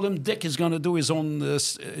 "No problem. Dick is going to do his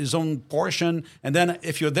own portion. And then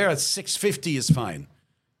if you're there at 6:50 is fine."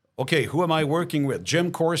 Okay, who am I working with?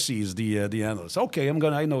 Jim Corsi is the analyst. Okay,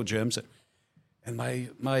 I know Jim. And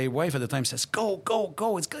my wife at the time says, Go.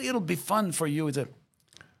 It'll be fun for you. It's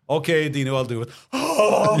 "Okay, Dino, I'll do it."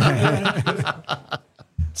 Oh,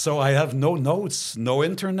 So I have no notes, no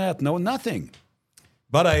internet, no nothing.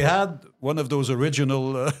 But I had one of those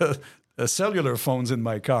original cellular phones in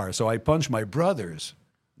my car. So I punched my brother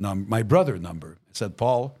number. I said,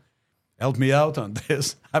 "Paul, help me out on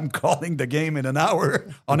this. I'm calling the game in an hour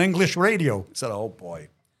on English radio." He said, "Oh, boy."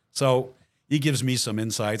 So he gives me some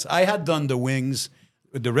insights. I had done the Wings.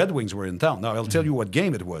 The Red Wings were in town. Now, I'll tell you what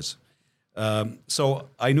game it was. So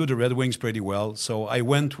I knew the Red Wings pretty well. So I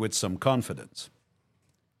went with some confidence.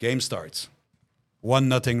 Game starts.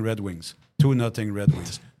 1-0 Red Wings. 2-0 Red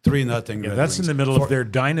Wings. 3-0 Red Wings. That's in the middle of their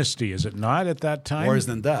dynasty, is it not, at that time? Worse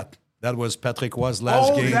than that. That was Patrick Roy's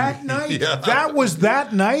last game. Oh, that night? Yeah. That was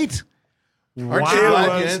that night? Aren't you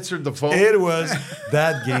glad you answered the phone? It was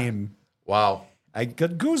that game. Wow. I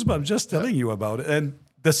got goosebumps just telling you about it. And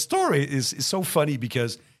the story is so funny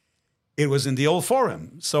because it was in the old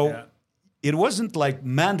forum. So it wasn't like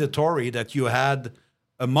mandatory that you had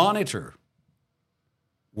a monitor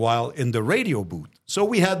while in the radio booth. So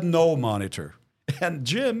we had no monitor. And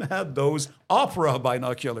Jim had those opera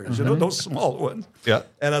binoculars, those small ones. Yeah.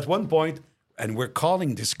 And at one point, and we're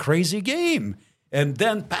calling this crazy game. And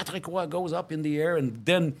then Patrick Roy goes up in the air, and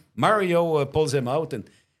then Mario pulls him out.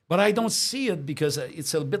 But I don't see it because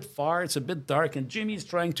it's a bit far, it's a bit dark, and Jimmy's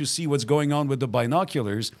trying to see what's going on with the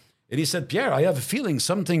binoculars. And he said, "Pierre, I have a feeling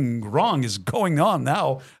something wrong is going on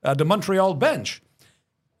now at the Montreal bench."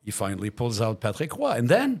 He finally pulls out Patrick Roy. And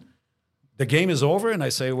then the game is over, and I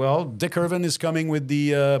say, well, Dick Irvin is coming with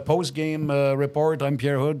the post-game report. I'm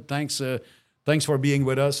Pierre Hood. Thanks for being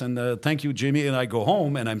with us, and thank you, Jimmy. And I go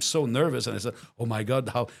home, and I'm so nervous, and I said, oh, my God,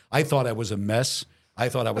 how I thought I was a mess. I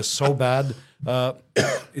thought I was so bad.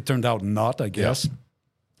 It turned out not, I guess. Yeah.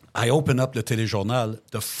 I open up the Téléjournal.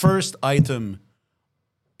 The first item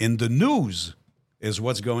in the news is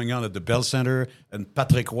what's going on at the Bell Center, and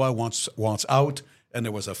Patrick Roy wants out, and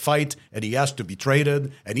there was a fight, and he has to be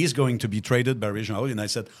traded, and he's going to be traded by Regional. And I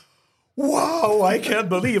said, wow, I can't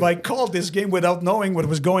believe I called this game without knowing what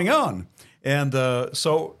was going on. And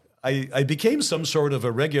so I became some sort of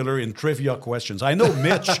a regular in trivia questions. I know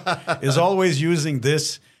Mitch is always using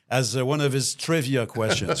this as one of his trivia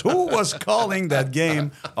questions. Who was calling that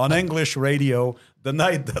game on English radio the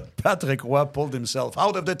night that Patrick Roy pulled himself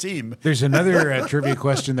out of the team? There's another trivia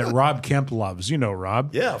question that Rob Kemp loves. You know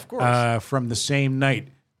Rob. Yeah, of course. From the same night.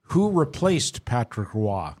 Who replaced Patrick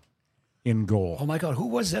Roy in goal? Oh, my God. Who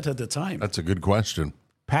was that at the time? That's a good question.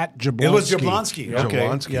 Pat Jablonski. It was Jablonski. Yeah. Okay.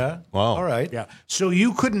 Jablonski. Yeah. Wow. All right. Yeah. So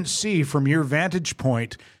you couldn't see from your vantage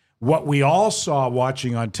point what we all saw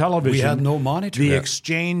watching on television. We had no monitor. The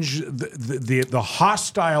exchange, the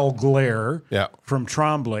hostile glare from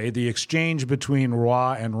Tremblay, the exchange between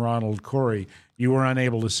Roy and Ronald Corey. You were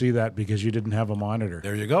unable to see that because you didn't have a monitor.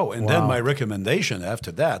 There you go. And then my recommendation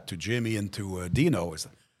after that to Jimmy and to Dino is,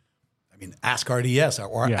 ask RDS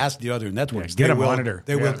or ask the other networks. Get a monitor.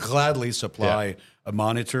 They will gladly supply a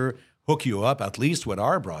monitor, hook you up at least with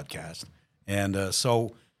our broadcast. And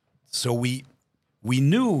so we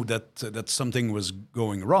knew that something was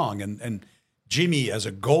going wrong. And Jimmy, as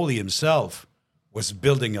a goalie himself, was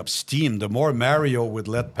building up steam. The more Mario would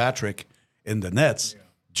let Patrick in the nets,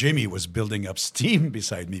 Jimmy was building up steam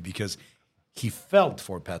beside me because he felt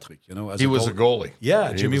for Patrick, as he was a goalie.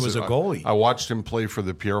 Yeah, Jimmy was a goalie. I watched him play for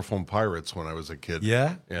the Pierrefonds Pirates when I was a kid.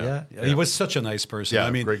 Yeah. He was such a nice person.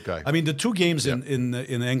 Yeah, great guy. The two games in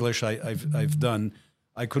English I've done,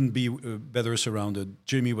 I couldn't be better surrounded.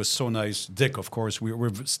 Jimmy was so nice. Dick, of course,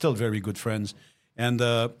 we're still very good friends. And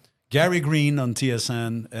Gary Green on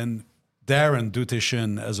TSN and Darren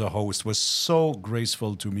Dutishin as a host was so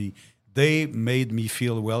graceful to me. They made me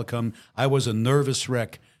feel welcome. I was a nervous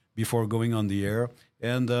wreck before going on the air.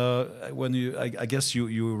 And when I guess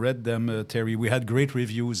you read them, Terry, we had great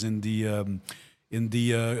reviews in the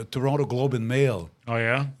Toronto Globe and Mail. Oh,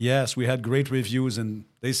 yeah? Yes, we had great reviews. And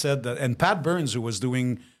they said that, and Pat Burns, who was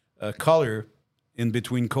doing color in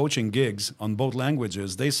between coaching gigs on both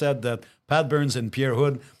languages, they said that Pat Burns and Pierre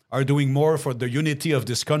Hood are doing more for the unity of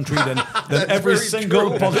this country than every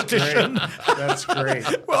single politician. That's great.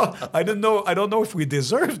 Well, I don't know if we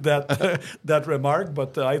deserved that remark,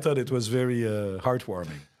 but I thought it was very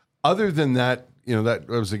heartwarming. Other than that, that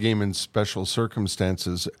was a game in special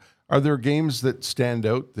circumstances. Are there games that stand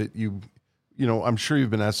out that I'm sure you've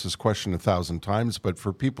been asked this question 1,000 times, but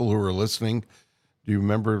for people who are listening, do you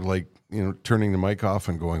remember turning the mic off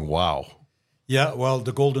and going, wow? Yeah, well,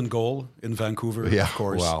 the golden goal in Vancouver, of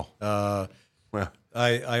course. Wow.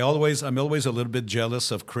 I'm always a little bit jealous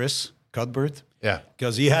of Chris Cuthbert. Yeah.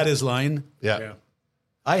 Because he had his line. Yeah.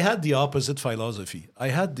 I had the opposite philosophy. I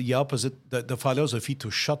had the philosophy to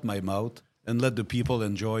shut my mouth and let the people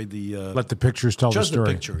enjoy the... let the pictures tell the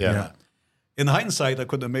story. Just the picture, yeah. In hindsight, I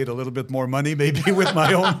could have made a little bit more money, maybe with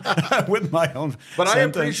my own, But I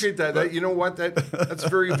appreciate that. You know what? That's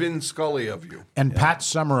very Vin Scully of you. And Pat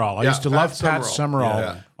Summerall. I used to love Pat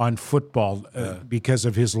Summerall on football because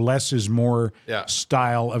of his less is more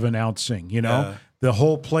style of announcing. The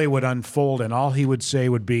whole play would unfold, and all he would say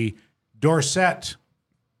would be, Dorset,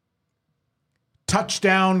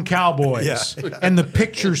 touchdown Cowboys. And the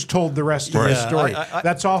pictures told the rest of the story.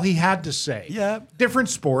 That's all he had to say. Yeah. Different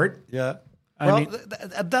sport. Yeah.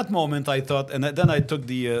 At that moment, I thought, and then I took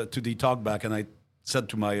to the talk back, and I said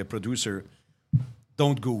to my producer,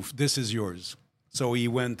 "Don't goof. This is yours." So he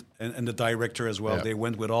went, and the director as well. Yeah. They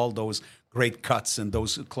went with all those great cuts and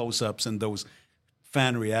those close-ups and those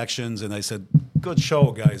fan reactions, and I said, "Good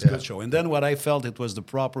show, guys. Good show." And then what I felt it was the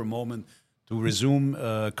proper moment to resume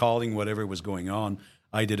calling whatever was going on.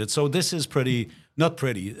 I did it. So this is not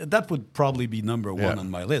pretty. That would probably be number one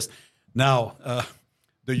on my list. Now.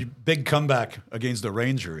 The big comeback against the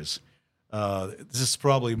Rangers. This is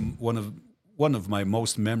probably one of my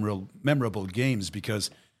most memorable games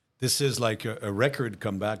because this is like a record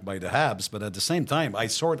comeback by the Habs. But at the same time,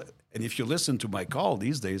 and if you listen to my call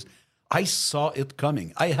these days, I saw it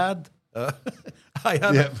coming. I had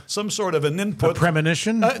some sort of an input. A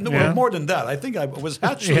premonition? Well, more than that. I think I was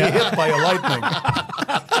actually hit by a lightning.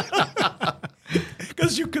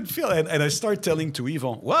 Because you could feel it. And I start telling to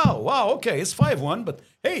Yvon, wow, okay, it's 5-1, but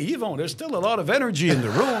hey, Yvon, there's still a lot of energy in the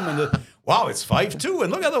room. And wow, it's 5-2,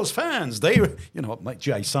 and look at those fans. They,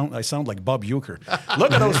 I sound like Bob Uecker.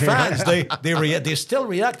 Look at those fans. They still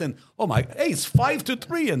react, and it's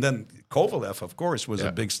 5-3, and then Kovalev, of course, was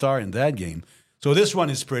a big star in that game. So this one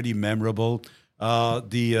is pretty memorable.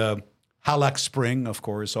 The Halak Spring, of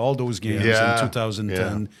course, all those games in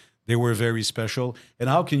 2010, they were very special. And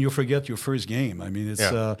how can you forget your first game? I mean, it's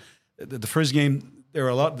the first game. There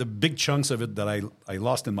are the big chunks of it that I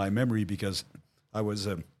lost in my memory because I was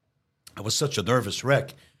such a nervous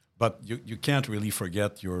wreck. But you can't really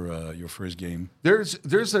forget your first game.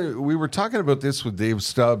 We were talking about this with Dave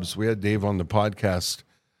Stubbs. We had Dave on the podcast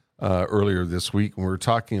earlier this week, and we were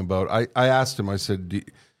talking about. I asked him. I said,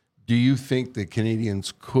 "Do you think the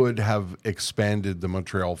Canadians could have expanded the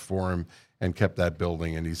Montreal Forum and kept that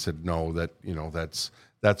building?" And he said, "No.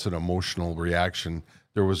 That's an emotional reaction.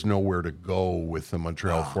 There was nowhere to go with the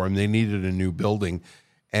Montreal Forum. They needed a new building."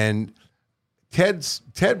 And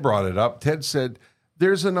Ted brought it up. Ted said,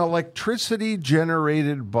 there's an electricity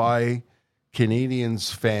generated by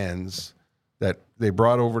Canadians fans that they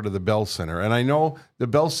brought over to the Bell Center. And I know the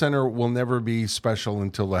Bell Center will never be special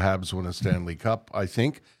until the Habs win a Stanley Cup, I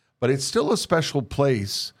think. But it's still a special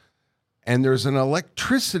place. And there's an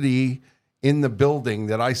electricity in the building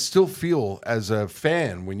that I still feel as a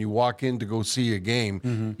fan. When you walk in to go see a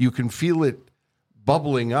game, you can feel it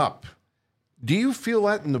bubbling up. Do you feel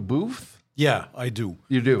that in the booth? Yeah, I do.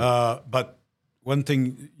 You do? But one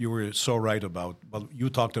thing you were so right about, you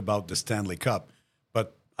talked about the Stanley Cup,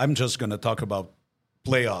 but I'm just going to talk about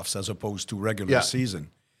playoffs as opposed to regular season.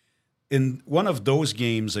 In one of those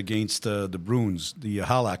games against the Bruins, the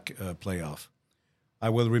Halak playoff, I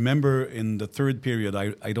will remember in the third period,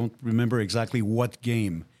 I don't remember exactly what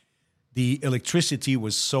game, the electricity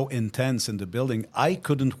was so intense in the building, I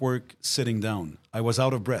couldn't work sitting down. I was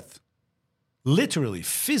out of breath. Literally,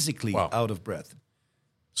 physically out of breath.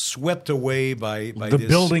 Swept away by the this.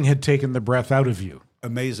 Building had taken the breath out of you.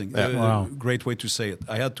 Amazing. Great way to say it.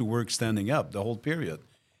 I had to work standing up the whole period.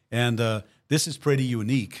 And this is pretty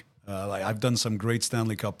unique. I've done some great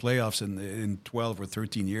Stanley Cup playoffs in 12 or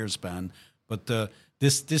 13 years span, but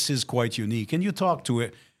this is quite unique. And you talk to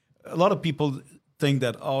it. A lot of people think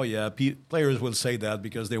that, players will say that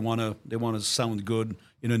because they want to sound good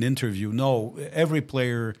in an interview. No, every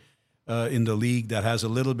player in the league that has a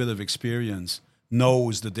little bit of experience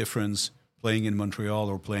knows the difference playing in Montreal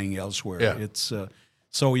or playing elsewhere. Yeah. It's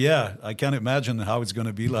I can't imagine how it's going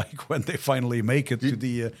to be like when they finally make it to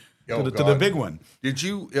the big one. Did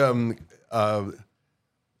you?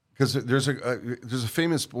 Because there's a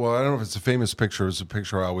famous. Well, I don't know if it's a famous picture. It's a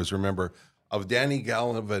picture I always remember of Danny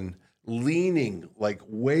Gallivan leaning like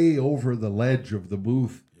way over the ledge of the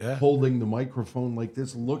booth. Yeah. Holding the microphone like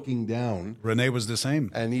this, looking down. Rene was the same.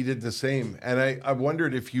 And he did the same. And I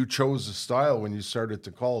wondered if you chose a style when you started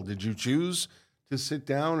to call. Did you choose to sit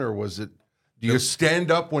down, or was it, do you stand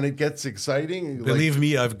up when it gets exciting? Believe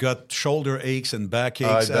me, I've got shoulder aches and back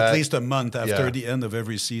aches at least a month after the end of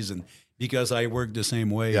every season because I work the same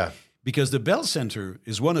way. Yeah. Because the Bell Center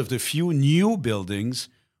is one of the few new buildings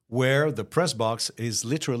where the press box is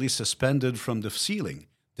literally suspended from the ceiling.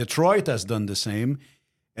 Detroit has done the same.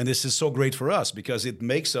 And this is so great for us because it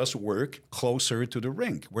makes us work closer to the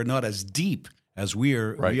rink. We're not as deep as we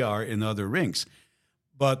are in other rinks.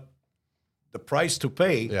 But the price to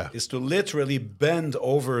pay is to literally bend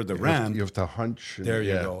over the ramp. You have to hunch. There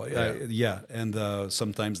you go. And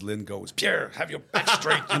sometimes Lynn goes, "Pierre, have your back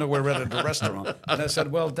straight." We're at the restaurant. And I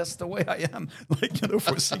said, well, that's the way I am,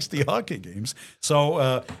 for 60 hockey games.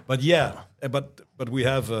 So, but we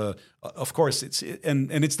have, of course,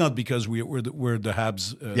 and it's not because we're the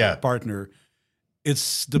Habs partner.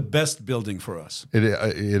 It's the best building for us.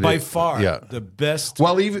 It by is, far the best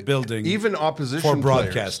building. Even opposition for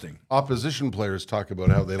broadcasting. Opposition players talk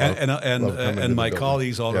about how they love and my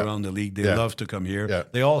colleagues all around the league. They love to come here. Yeah.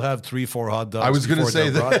 They all have 3-4 hot dogs. I was going to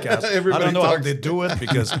say that. Broadcast. I don't know how they do it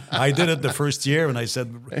because I did it the first year and I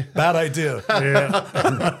said, bad idea.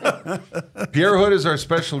 Yeah. Pierre Hood is our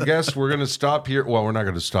special guest. We're going to stop here. Well, we're not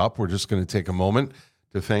going to stop. We're just going to take a moment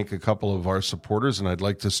to thank a couple of our supporters, and I'd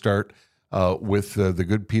like to start with the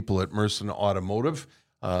good people at Merson Automotive.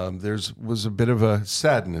 There was a bit of a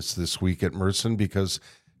sadness this week at Merson because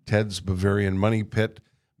Ted's Bavarian Money Pit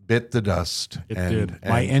bit the dust. It did.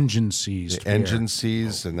 My engine seized. Engine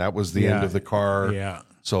seized, and that was the end of the car. Yeah.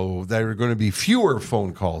 So there are going to be fewer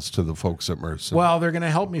phone calls to the folks at Merson. Well, they're going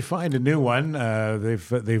to help me find a new one.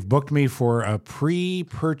 They've booked me for a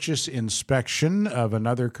pre-purchase inspection of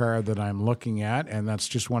another car that I'm looking at, and that's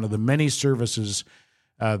just one of the many services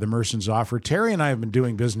the Mersons offer. Terry and I have been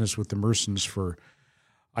doing business with the Mersons for,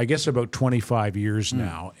 I guess, about 25 years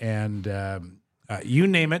now. And You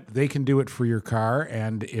name it, they can do it for your car.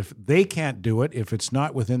 And if they can't do it, if it's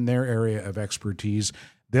not within their area of expertise,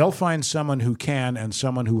 they'll find someone who can and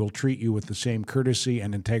someone who will treat you with the same courtesy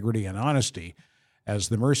and integrity and honesty as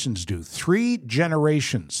the Mersons do. 3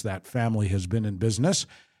 generations that family has been in business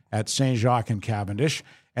at St. Jacques and Cavendish.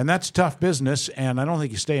 And that's tough business. And I don't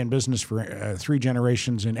think you stay in business for 3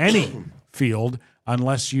 generations in any field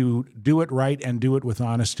unless you do it right and do it with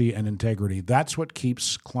honesty and integrity. That's what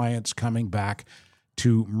keeps clients coming back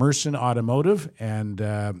to Merson Automotive. And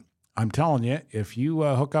I'm telling you, if you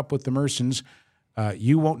hook up with the Mersons,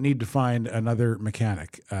 you won't need to find another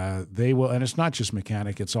mechanic. They will, and it's not just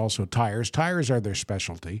mechanic, it's also tires. Tires are their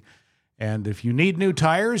specialty. And if you need new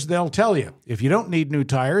tires, they'll tell you. If you don't need new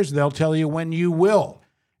tires, they'll tell you when you will.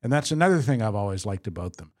 And that's another thing I've always liked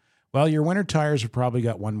about them. Well, your winter tires have probably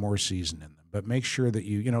got one more season in them, but make sure that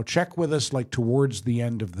you check with us like towards the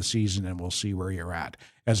end of the season and we'll see where you're at,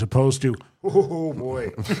 as opposed to, oh boy,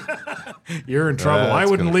 you're in trouble. I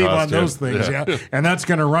wouldn't leave on those things. Yeah. And that's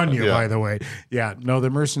going to run you, by the way. Yeah, no, the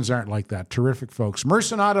Mersons aren't like that. Terrific folks.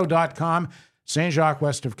 MersonAuto.com. St. Jacques,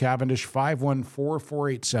 west of Cavendish,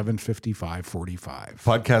 514-487-5545.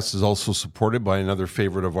 Podcast is also supported by another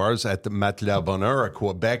favorite of ours at the Matelas Bonheur, a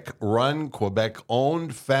Quebec-run,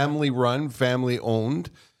 Quebec-owned, family-run,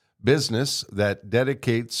 family-owned business that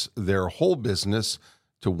dedicates their whole business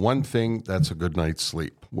to one thing, that's a good night's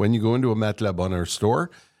sleep. When you go into a Matelas Bonheur store,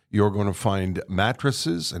 you're going to find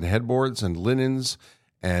mattresses and headboards and linens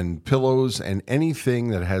and pillows and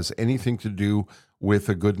anything that has anything to do with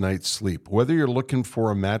a good night's sleep. Whether you're looking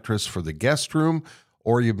for a mattress for the guest room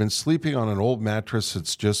or you've been sleeping on an old mattress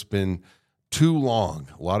that's just been too long.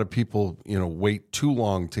 A lot of people, wait too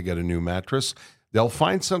long to get a new mattress. They'll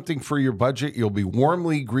find something for your budget. You'll be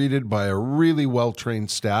warmly greeted by a really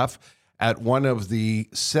well-trained staff at one of the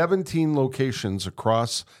 17 locations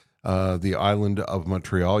across the island of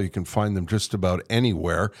Montreal. You can find them just about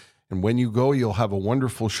anywhere. And when you go, you'll have a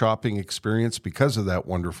wonderful shopping experience because of that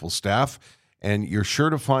wonderful staff. And you're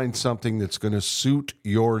sure to find something that's going to suit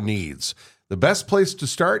your needs. The best place to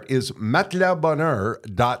start is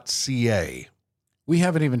matelasbonheur.ca. We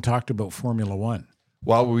haven't even talked about Formula One.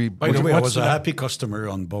 By the way, I was a happy customer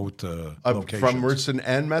on both locations. From Merson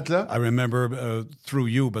and Matelas? I remember through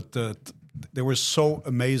you, but they were so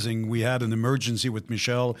amazing. We had an emergency with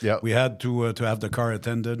Michelle. Yep. We had to have the car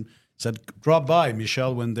attended. Said, drop by.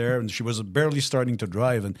 Michelle went there, and she was barely starting to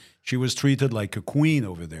drive, and she was treated like a queen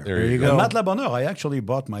over there. There you go. Matelas Bonheur, I actually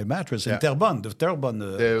bought my mattress in Terrebonne, the Terrebonne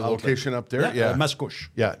the location up there? Yeah. Mascouche.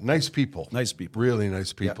 Yeah, nice people. Nice people. Really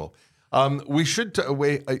nice people. Yeah. We should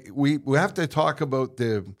we have to talk about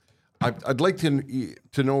I'd like to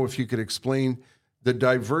know if you could explain the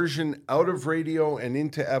diversion out of radio and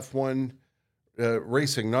into F1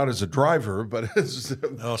 racing, not as a driver, but as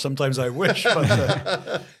sometimes I wish.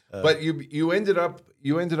 But, but you ended up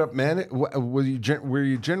were you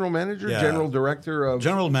general manager, general director of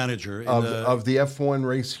general manager of the F1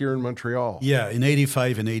 race here in Montreal? Yeah, in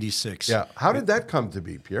 85 and 86. Yeah, how did that come to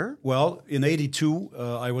be, Pierre? Well, in 82,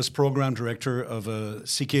 I was program director of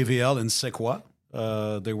CKVL in Sequoia.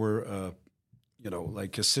 They were,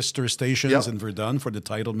 like sister stations in Verdun for the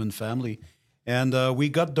Titleman family. And we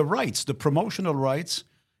got the rights, the promotional rights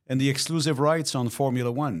and the exclusive rights on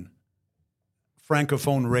Formula One.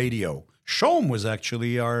 Francophone radio. Chaume was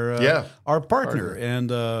actually our partner.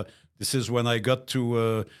 And this is when I got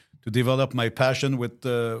to develop my passion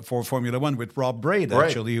for Formula One with Rob Braid,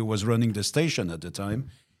 actually, who was running the station at the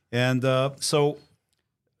time. And so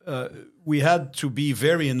we had to be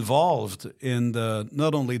very involved in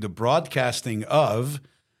not only the broadcasting of,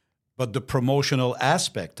 but the promotional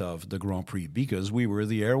aspect of the Grand Prix, because we were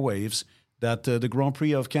the airwaves that the Grand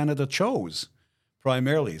Prix of Canada chose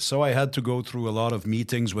primarily. So I had to go through a lot of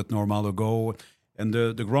meetings with Normand Legault, and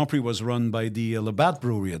the Grand Prix was run by the Labatt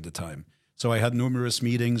Brewery at the time. So I had numerous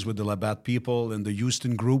meetings with the Labatt people and the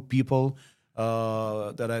Houston Group people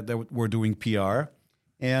that were doing PR.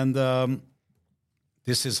 And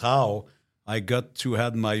this is how I got to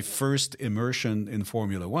have my first immersion in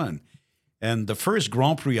Formula One. And the first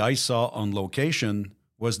Grand Prix I saw on location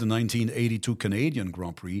was the 1982 Canadian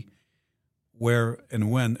Grand Prix, where and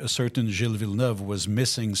when a certain Gilles Villeneuve was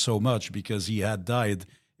missing so much because he had died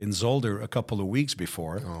in Zolder a couple of weeks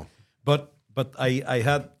before. Oh. But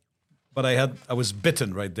I was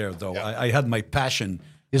bitten right there, though. Yeah. I had my passion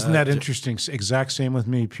Isn't that interesting? Exact same with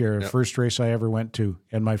me, Pierre. First race I ever went to,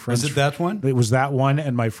 and my friends. Was it that one? It was that one,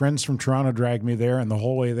 and my friends from Toronto dragged me there, and the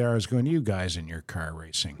whole way there I was going, "You guys in your car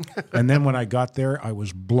racing." And then when I got there, I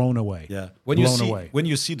was blown away. Yeah, when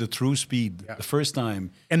you see the true speed the first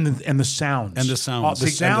time, and the sounds, the sounds,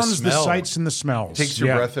 the sights, and the smells. Takes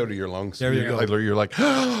your breath out of your lungs. There you go. You're like,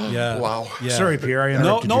 wow. Yeah. Sorry, Pierre. I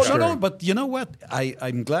interrupted No. But you know what?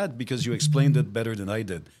 I'm glad because you explained it better than I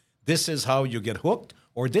did. This is how you get hooked.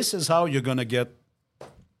 Or this is how you're going to get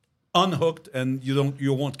unhooked, and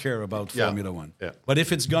you won't care about Formula One. Yeah. But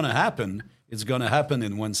if it's going to happen, it's going to happen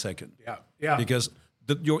in 1 second. Yeah. Because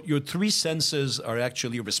your three senses are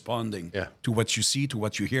actually responding to what you see, to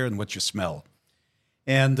what you hear, and what you smell.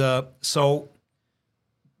 And so,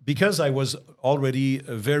 because I was already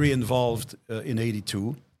very involved in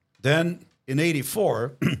 '82, then in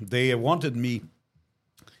 '84 they wanted me.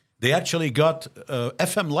 They actually got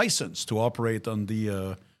FM license to operate on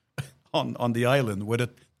the on the island with a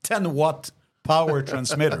 10-watt power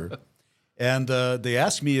transmitter, and they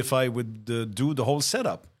asked me if I would do the whole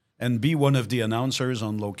setup and be one of the announcers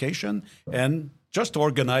on location and just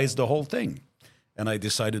organize the whole thing. And I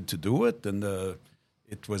decided to do it, and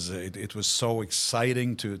it was so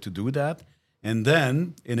exciting to do that. And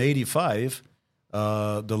then in '85,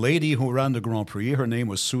 the lady who ran the Grand Prix, her name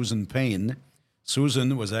was Susan Payne.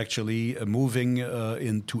 Susan was actually moving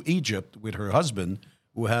into Egypt with her husband,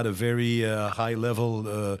 who had a very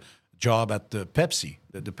high-level job at the Pepsi,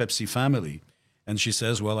 the Pepsi family. And she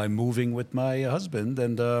says, well, I'm moving with my husband.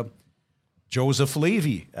 And Joseph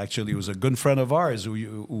Levy, actually, was a good friend of ours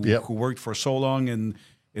who worked for so long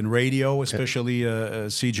in radio, especially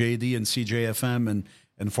CJD and CJFM,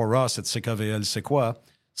 and for us at CKVL C'est Quoi,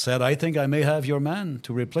 said, I think I may have your man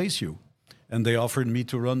to replace you. And they offered me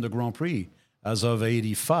to run the Grand Prix as of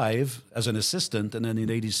 '85 as an assistant, and then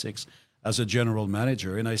in '86 as a general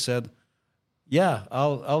manager. And I said, yeah,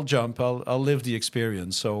 I'll jump. I'll live the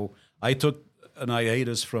experience. So I took an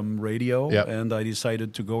hiatus from radio, and I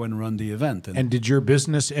decided to go and run the event. And did your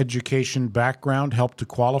business education background help to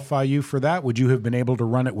qualify you for that? Would you have been able to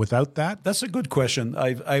run it without that? That's a good question.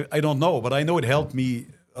 I don't know, but I know it helped me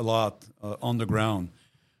a lot on the ground.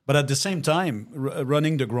 But at the same time,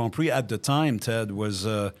 running the Grand Prix at the time, Ted, was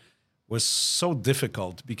so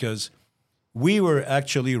difficult because we were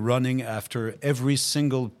actually running after every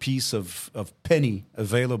single piece of penny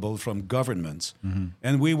available from governments. Mm-hmm.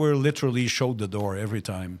 And we were literally showed the door every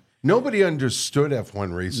time. Nobody understood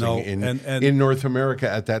F1 racing in North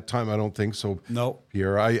America at that time. I don't think so,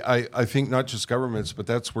 Pierre. I think not just governments, but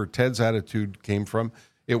that's where Ted's attitude came from.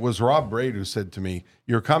 It was Rob Braid who said to me,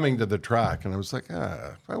 you're coming to the track. And I was like,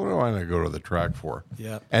 what do I want to go to the track for?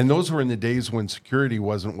 Yeah. And those were in the days when security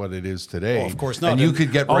wasn't what it is today. Oh, of course not. And you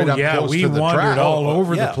could get right up close to the track. We wandered all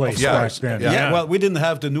over the place back then. Yeah, well, we didn't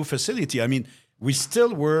have the new facility. I mean, we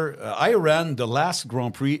still were, I ran the last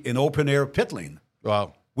Grand Prix in open-air pit lane.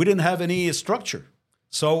 Wow. We didn't have any structure.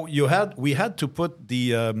 So we had to put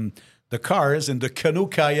the cars in the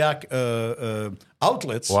canoe-kayak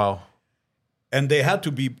outlets. Wow. And they had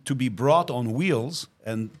to be brought on wheels,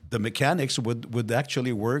 and the mechanics would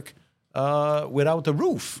actually work without a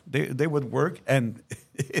roof. They would work, and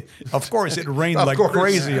of course it rained like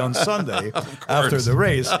crazy on Sunday after the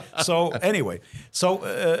race. So anyway,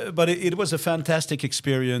 but it was a fantastic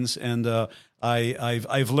experience, and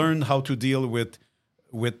I've learned how to deal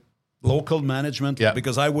with local management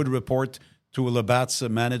because I would report to Labatt's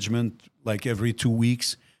management like every 2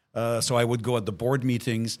 weeks. So I would go at the board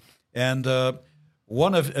meetings. And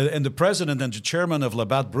and the president and the chairman of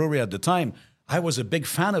Labatt Brewery at the time, I was a big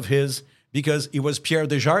fan of his because he was Pierre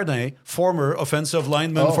Desjardins, former offensive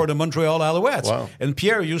lineman for the Montreal Alouettes. Wow. And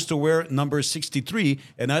Pierre used to wear number 63.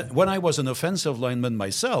 And when I was an offensive lineman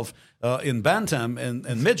myself in Bantam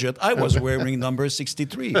and Midget, I was wearing number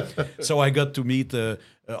 63. So I got to meet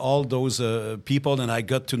all those people, and I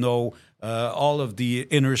got to know all of the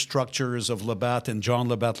inner structures of Labatt and John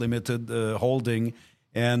Labatt Limited Holding.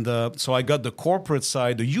 And so I got the corporate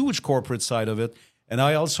side, the huge corporate side of it. And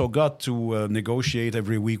I also got to negotiate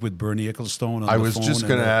every week with Bernie Ecclestone. I was just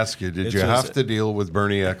going to ask you, did you have to deal with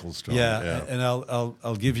Bernie Ecclestone? Yeah. And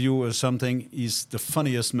I'll give you something. He's the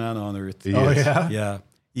funniest man on earth. He is. Yeah? Yeah.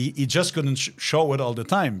 He just couldn't show it all the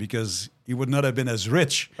time because he would not have been as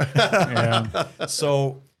rich.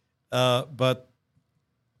 So, but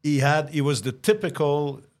he was the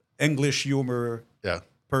typical English humor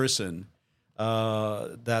person.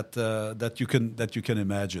 That you can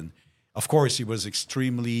imagine. Of course, he was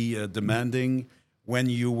extremely demanding when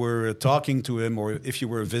you were talking to him, or if you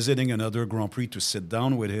were visiting another Grand Prix to sit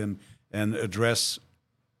down with him and address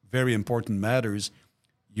very important matters.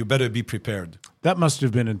 you better be prepared. That must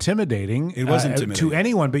have been intimidating. It was intimidating. To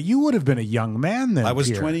anyone, but you would have been a young man then, I was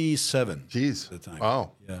Pierre. 27 Jeez. at the time.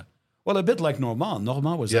 Wow. Yeah. Well, a bit like Normand.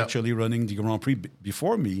 Normand was actually running the Grand Prix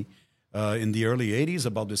before me in the early 80s,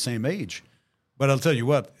 about the same age. But I'll tell you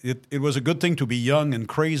what, it was a good thing to be young and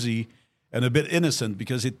crazy and a bit innocent,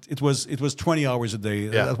 because it was 20 hours a day.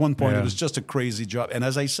 Yeah. At one point, it was just a crazy job. And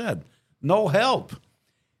as I said, no help.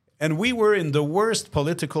 And we were in the worst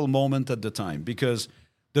political moment at the time, because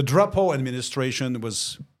the Drapeau administration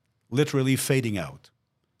was literally fading out.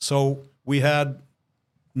 So we had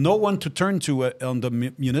no one to turn to on the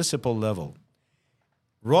municipal level.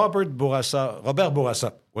 Robert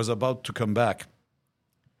Bourassa was about to come back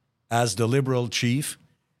as the Liberal chief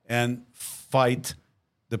and fight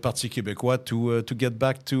the Parti Québécois to get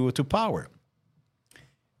back to power.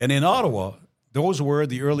 And in Ottawa, those were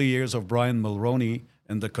the early years of Brian Mulroney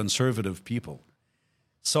and the Conservative people.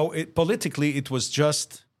 So politically, it was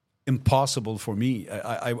just impossible for me.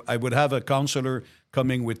 I would have a counselor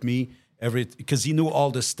coming with me because he knew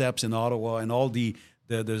all the steps in Ottawa and all the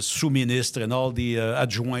sous-ministre and all the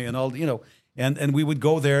adjoint and all, and we would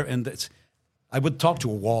go there and I would talk to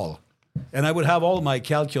a wall. And I would have all my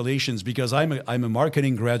calculations, because I'm a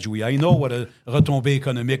marketing graduate. I know what a retombée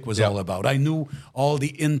économique was all about. I knew all the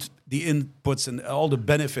inputs and all the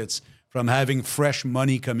benefits from having fresh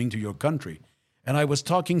money coming to your country. And I was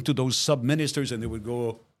talking to those sub-ministers, and they would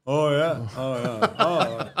go, "Oh yeah,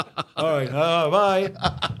 all right, bye."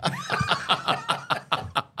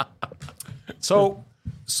 So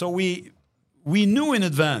we knew in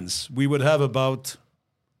advance we would have about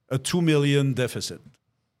a $2 million deficit.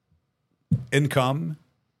 Income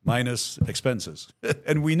minus expenses.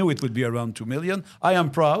 And we knew it would be around 2 million. I am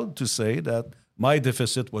proud to say that my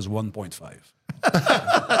deficit was 1.5.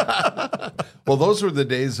 Well, those were the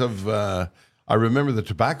days of, I remember the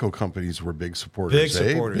tobacco companies were big supporters. Big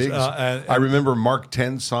supporters. I remember Mark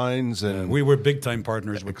 10 signs. And we were big-time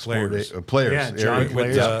partners with Players. Players. Yeah, John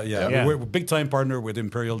Players. We were a big-time partner with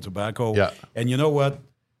Imperial Tobacco. Yeah. And you know what?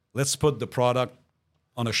 Let's put the product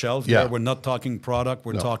on a shelf. Yeah. We're not talking product.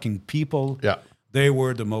 We're talking people. Yeah. They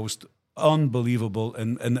were the most unbelievable,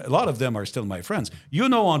 and a lot of them are still my friends. You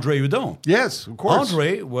know André Hudon. Yes, of course.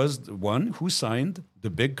 André was the one who signed the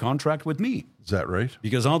big contract with me. Is that right?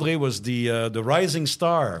 Because André was the rising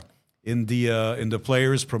star in the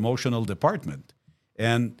Players promotional department.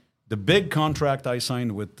 And the big contract I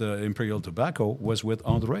signed with Imperial Tobacco was with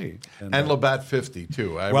André. And Labatt 50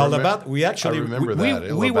 too. Labatt, we actually I remember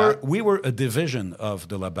that. We were a division of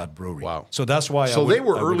the Labatt Brewery. Wow. So that's why. So they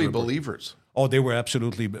were early believers. Oh, they were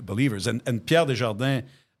absolutely believers. And Pierre Desjardins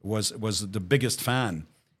was the biggest fan.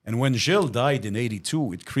 And when Gilles died in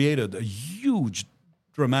 '82, it created a huge,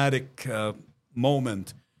 dramatic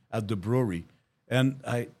moment at the brewery, and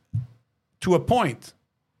to a point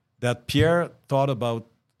that Pierre thought about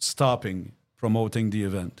stopping promoting the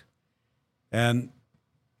event. And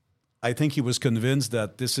I think he was convinced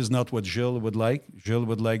that this is not what Gilles would like. Gilles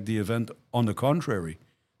would like the event, on the contrary,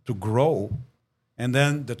 to grow. And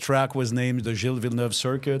then the track was named the Gilles Villeneuve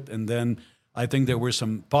Circuit. And then I think there were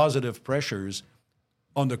some positive pressures,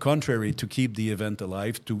 on the contrary, to keep the event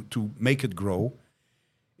alive, to make it grow.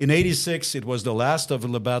 In '86, it was the last of the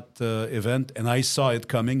Labatt event, and I saw it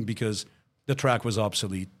coming because the track was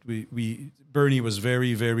obsolete. Bernie was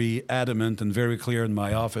very, very adamant and very clear in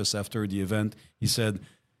my office after the event. He said,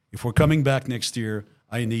 if we're coming back next year,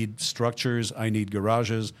 I need structures, I need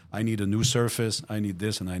garages, I need a new surface, I need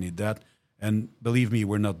this and I need that. And believe me,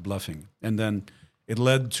 we're not bluffing. And then it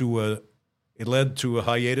led to a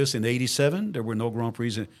hiatus in '87. There were no Grand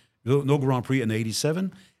Prix in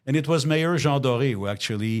 '87. And it was Mayor Jean Doré who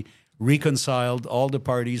actually reconciled all the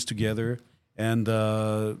parties together and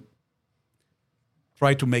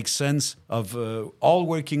tried to make sense of all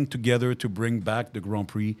working together to bring back the Grand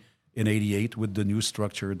Prix in '88 with the new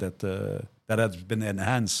structure that has been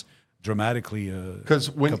enhanced dramatically a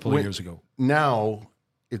couple of years ago. Now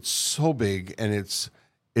it's so big and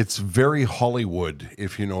it's very Hollywood,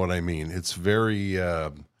 if you know what I mean. It's very,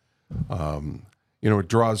 it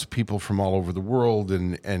draws people from all over the world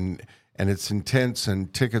and it's intense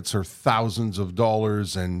and tickets are thousands of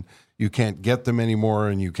dollars and you can't get them anymore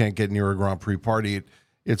and you can't get near a Grand Prix party.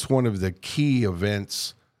 It's one of the key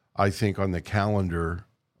events, I think, on the calendar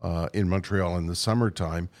in Montreal in the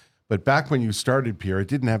summertime. But back when you started, Pierre, it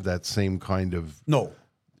didn't have that same kind of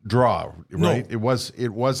draw, right? No.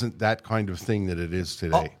 It wasn't that kind of thing that it is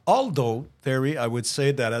today. Although, Terry, I would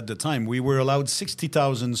say that at the time we were allowed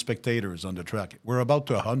 60,000 spectators on the track. We're about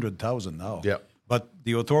to 100,000 now. Yeah. But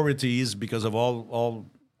the authorities, because of all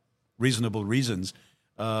reasonable reasons,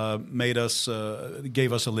 gave us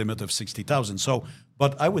a limit of 60,000. So,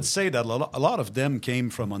 but I would say that a lot of them came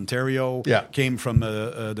from Ontario, came from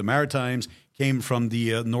the Maritimes, came from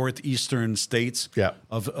the northeastern states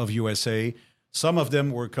of USA. Some of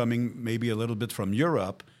them were coming maybe a little bit from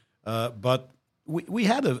Europe, but we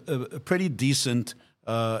had a pretty decent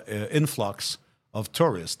influx of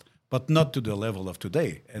tourists, but not to the level of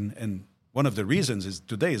today. And one of the reasons is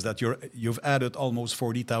that you've added almost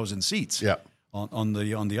 40,000 seats on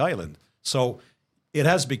the island. So it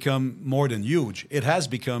has become more than huge. It has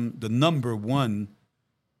become the number one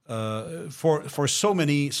for so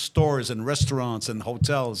many stores and restaurants and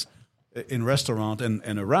hotels in restaurant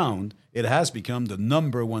and around. It has become the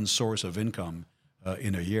number one source of income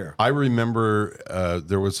in a year. I remember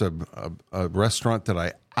there was a restaurant that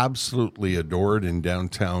I absolutely adored in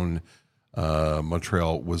downtown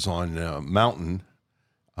Montreal. Was on Mountain,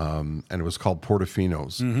 and it was called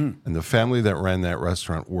Portofino's. And the family that ran that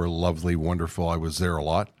restaurant were lovely, wonderful. I was there a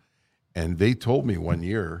lot. And they told me one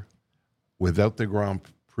year, without the Grand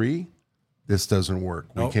Prix, this doesn't work.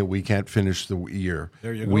 We can't finish the year.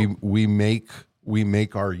 There you go. We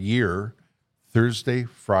make our year Thursday,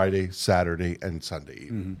 Friday, Saturday, and Sunday.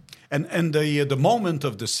 And the moment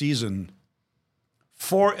of the season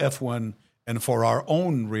for F1 and for our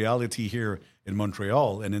own reality here in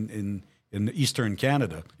Montreal and in Eastern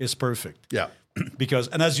Canada is perfect. Yeah. Because,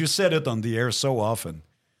 and as you said it on the air so often,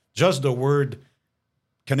 just the word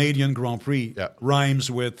Canadian Grand Prix rhymes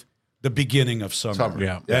with the beginning of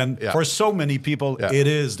summer. For so many people, it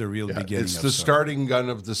is the real beginning It's of the summer. starting gun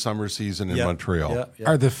of the summer season in Montreal.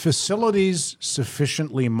 Are the facilities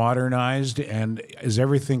sufficiently modernized, and is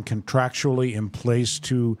everything contractually in place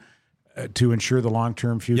to ensure the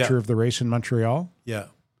long-term future of the race in Montreal? Yeah.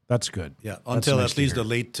 That's good. Yeah, until at least the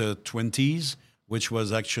late 20s, which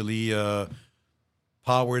was actually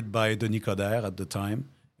powered by Denis Coderre at the time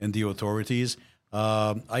and the authorities.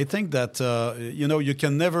 I think that, you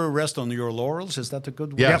can never rest on your laurels. Is that a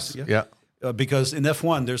good word? Yes. Because in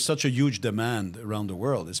F1, there's such a huge demand around the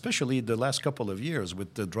world, especially the last couple of years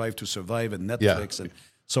with the Drive to Survive and Netflix. And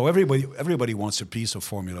so everybody wants a piece of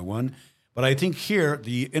Formula One. But I think here,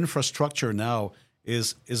 the infrastructure now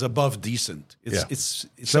is above decent. It's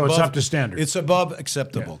up to standard. It's above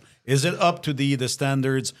acceptable. Is it up to the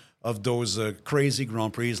standards of those crazy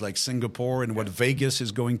Grand Prix like Singapore and what Vegas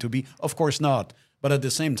is going to be? Of course not. But at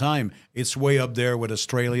the same time, it's way up there with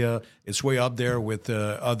Australia. It's way up there with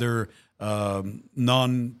other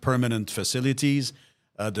non-permanent facilities.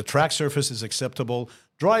 The track surface is acceptable.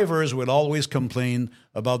 Drivers will always complain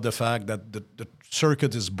about the fact that the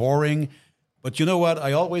circuit is boring. But you know what?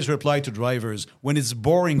 I always reply to drivers, when it's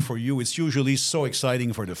boring for you, it's usually so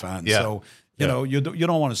exciting for the fans. Yeah. So, you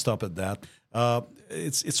don't want to stop at that.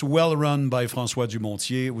 It's well run by François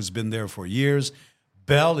Dumontier, who's been there for years.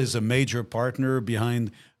 Bell is a major partner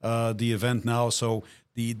behind the event now. So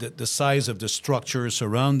the size of the structure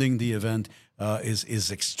surrounding the event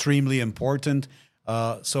is extremely important.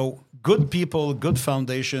 So good people, good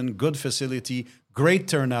foundation, good facility, great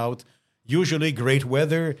turnout, usually great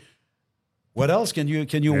weather. What else can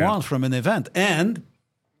you want from an event? And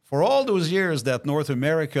for all those years that North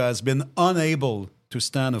America has been unable to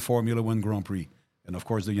stand a Formula One Grand Prix, and of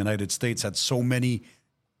course the United States had so many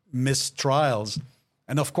missed trials,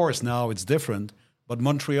 and of course now it's different, but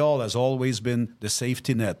Montreal has always been the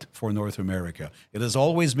safety net for North America. It has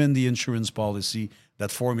always been the insurance policy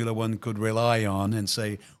that Formula One could rely on and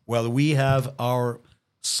say, well, we have our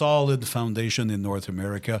solid foundation in North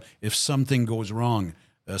America if something goes wrong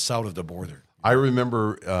south of the border. I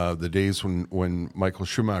remember the days when Michael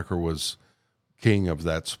Schumacher was king of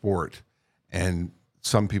that sport, and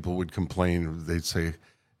some people would complain. They'd say,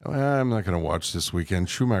 I'm not going to watch this weekend.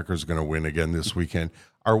 Schumacher's going to win again this weekend.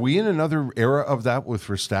 Are we in another era of that with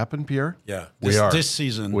Verstappen, Pierre? Yeah, we are. This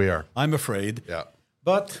season, we are. I'm afraid. Yeah.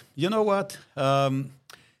 But you know what?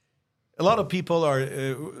 A lot of people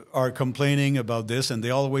are complaining about this, and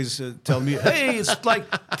they always tell me, hey, it's like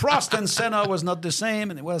Prost and Senna was not the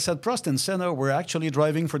same. And I said, Prost and Senna were actually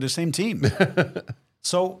driving for the same team.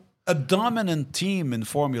 So a dominant team in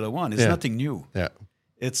Formula One is nothing new. Yeah.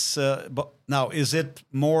 It's but now, is it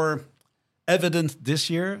more evident this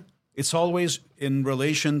year? It's always in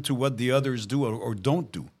relation to what the others do or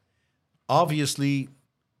don't do. Obviously,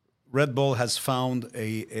 Red Bull has found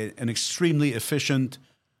an extremely efficient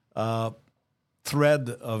thread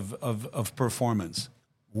of performance.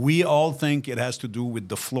 We all think it has to do with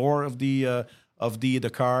the floor of the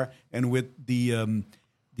car and with the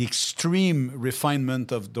extreme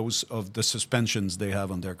refinement of the suspensions they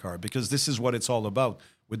have on their car, because this is what it's all about.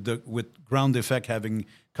 With ground effect having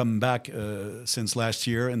come back since last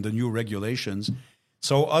year and the new regulations,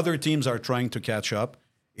 So other teams are trying to catch up.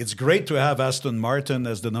 It's great to have Aston Martin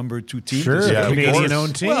as the number 2 team. Sure,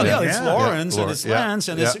 Canadian-owned team. Well, it's Lawrence and it's Lance,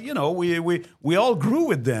 and it's we all grew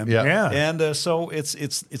with them. And so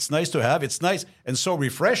it's nice to have. It's nice and so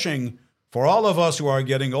refreshing for all of us who are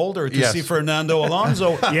getting older to see Fernando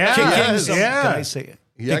Alonso kicking some. Can I say it?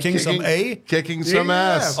 Kicking some kicking some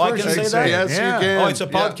ass. I can say that. Yes, you can. Oh, it's a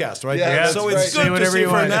podcast, right? Yeah, so it's good to see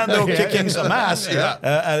Fernando kicking some ass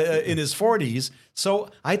in his 40s. So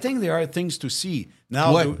I think there are things to see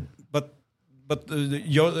now. But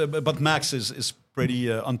Max is pretty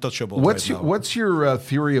untouchable. What's your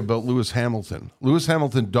theory about Lewis Hamilton? Lewis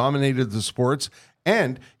Hamilton dominated the sports,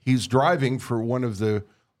 and he's driving for one of the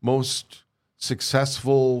most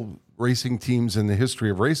successful racing teams in the history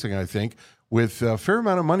of racing, I think, with a fair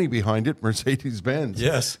amount of money behind it, Mercedes-Benz.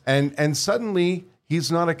 Yes. And suddenly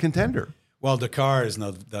he's not a contender. Well, the car is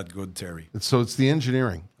not that good, Terry. So it's the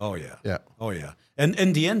engineering. Oh, yeah. Yeah. Oh, yeah.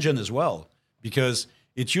 And the engine as well, because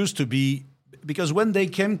it used to be, because when they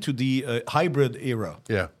came to the hybrid era,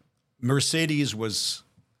 Mercedes was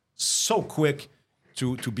so quick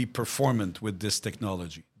to be performant with this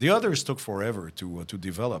technology. The others took forever to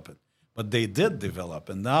develop it, but they did develop,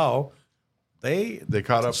 and now they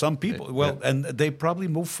caught up. Some people, and they probably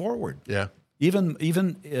move forward. Yeah, even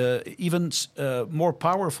more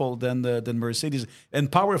powerful than Mercedes,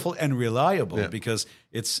 and powerful and reliable because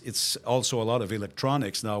it's also a lot of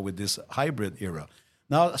electronics now with this hybrid era.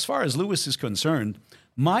 Now, as far as Lewis is concerned,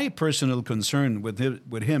 my personal concern with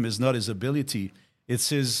him is not his ability; it's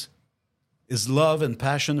his love and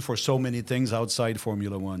passion for so many things outside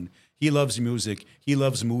Formula One. He loves music. He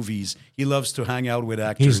loves movies. He loves to hang out with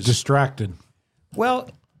actors. He's distracted. Well,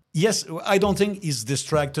 yes, I don't think he's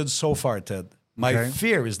distracted so far, Ted. My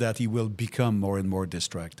fear is that he will become more and more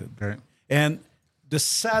distracted. Okay. And the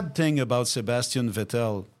sad thing about Sebastian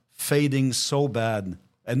Vettel fading so bad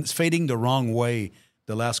and fading the wrong way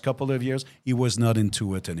the last couple of years, he was not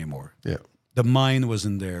into it anymore. Yeah. The mind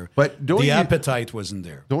wasn't there. But the appetite wasn't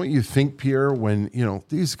there. Don't you think, Pierre, when,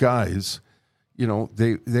 these guys,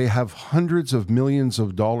 they have hundreds of millions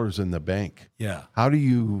of dollars in the bank. Yeah. How do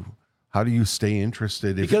you stay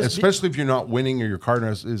interested, especially if you're not winning or your car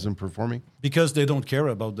isn't performing? Because they don't care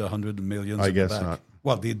about the 100 millions. I guess not.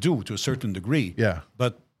 Well, they do to a certain degree. Yeah.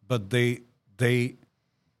 But they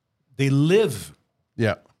live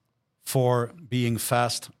for being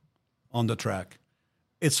fast on the track.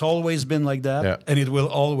 It's always been like that, and it will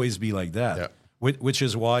always be like that. Yeah. Which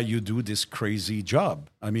is why you do this crazy job.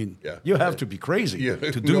 I mean, you have to be crazy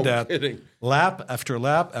to do that. Kidding. Lap after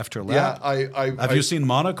lap after lap. Yeah, have you seen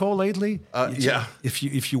Monaco lately?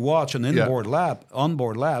 If you watch an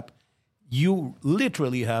onboard lap, you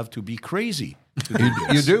literally have to be crazy. To do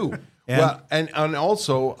this. You do. And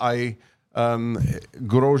also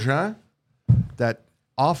Grosjean, that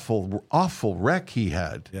awful wreck he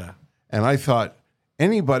had. Yeah. And I thought,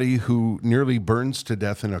 anybody who nearly burns to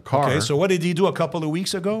death in a car. Okay, so what did he do a couple of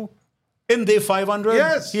weeks ago? Indy 500?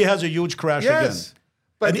 Yes. He has a huge crash again.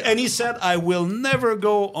 But and he said, I will never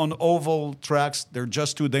go on oval tracks. They're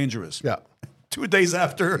just too dangerous. Yeah. 2 days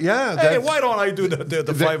after. Yeah. Hey, why don't I do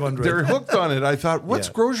the 500? They're hooked on it. I thought, what's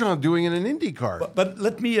Grosjean doing in an Indy car? But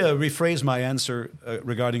let me rephrase my answer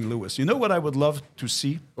regarding Lewis. You know what I would love to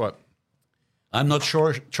see? What? I'm not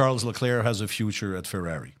sure Charles Leclerc has a future at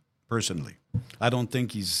Ferrari, personally. I don't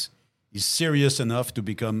think he's serious enough to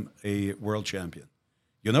become a world champion.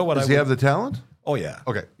 You know what? Does he have the talent? Oh yeah.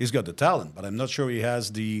 Okay. He's got the talent, but I'm not sure he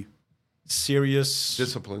has the serious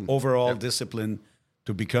discipline, overall discipline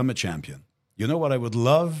to become a champion. You know what I would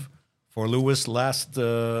love for Lewis' last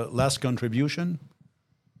contribution?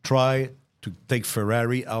 Try to take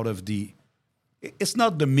Ferrari out of the. It's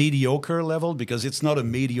not the mediocre level because it's not a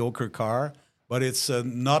mediocre car. But it's a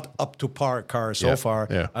not up to par car so far.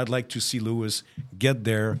 Yeah. I'd like to see Lewis get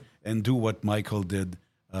there and do what Michael did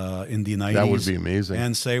in the 90s. That would be amazing.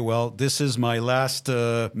 And say, well, this is my last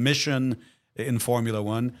mission in Formula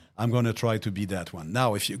One. I'm going to try to be that one.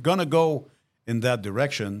 Now, if you're going to go in that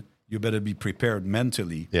direction, you better be prepared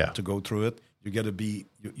mentally to go through it.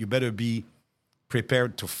 You better be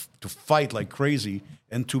prepared to fight like crazy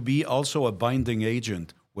and to be also a binding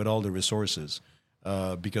agent with all the resources.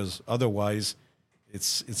 Because otherwise,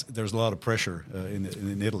 there's a lot of pressure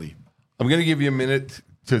in Italy. I'm going to give you a minute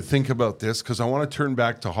to think about this because I want to turn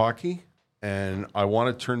back to hockey and I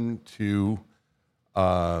want to turn to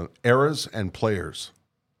eras and players.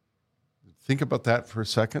 Think about that for a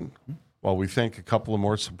second while we thank a couple of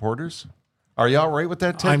more supporters. Are you all right with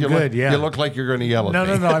that, Ted? I'm good, yeah. You look like you're going to yell at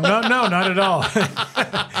me. No, I'm not. No, not at all.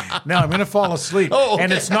 No, I'm going to fall asleep. Oh, okay.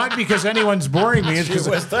 And it's not because anyone's boring me. It's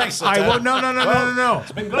because thanks. I won't. No.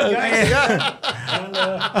 It's been good, guys.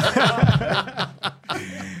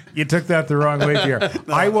 You took that the wrong way, Pierre.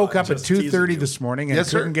 I woke up at just teasing 2:30 you. this morning and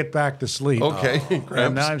couldn't get back to sleep. Okay.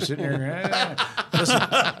 And now I'm sitting here. Listen,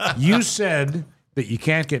 you said that you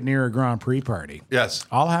can't get near a Grand Prix party. Yes.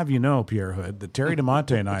 I'll have you know, Pierre Hood, that Terry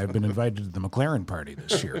DeMonte and I have been invited to the McLaren party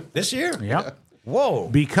this year. This year? Yeah. Whoa.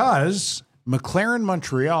 Because McLaren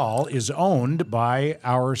Montreal is owned by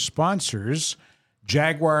our sponsors,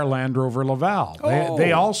 Jaguar Land Rover Laval.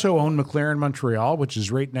 They also own McLaren Montreal, which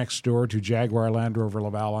is right next door to Jaguar Land Rover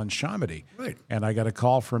Laval on Chamonix. Right. And I got a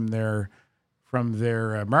call from their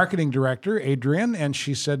marketing director, Adrienne, and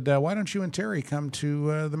she said, why don't you and Terry come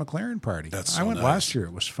to the McLaren party? That's so I went nice. last year.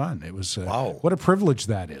 It was fun. It was Wow. What a privilege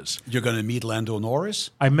that is. You're going to meet Lando Norris,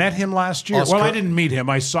 I met him last year. Oscar- Well, I didn't meet him.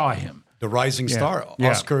 I saw him. the rising star,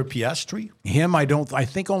 Yeah. Oscar Piastri. Him, I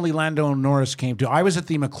think only Lando Norris came to. I was at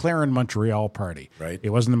the McLaren Montreal party. Right.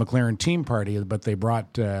 It wasn't the McLaren team party, but they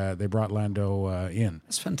brought Lando in.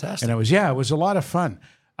 That's fantastic. And it was a lot of fun.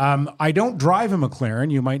 I don't drive a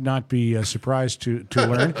McLaren. You might not be surprised to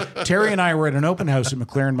learn. Terry and I were at an open house at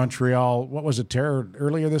McLaren Montreal. What was it, Terry?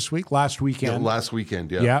 Earlier this week? Last weekend? Last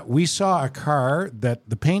weekend, yeah. Yeah, we saw a car that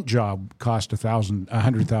the paint job cost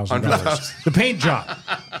 $100,000. The paint job.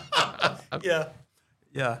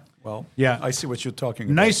 Yeah. Well, Yeah. I see what you're talking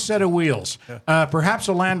about. Nice set of wheels. Perhaps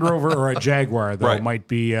a Land Rover or a Jaguar, though, Right. might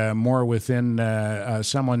be more within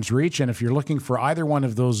someone's reach. And if you're looking for either one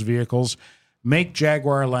of those vehicles, make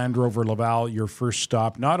Jaguar Land Rover Laval your first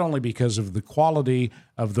stop, not only because of the quality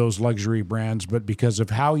of those luxury brands, but because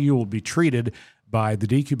of how you will be treated by the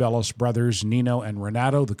DiCubellis brothers, Nino and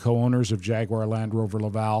Renato, the co-owners of Jaguar Land Rover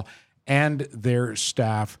Laval, and their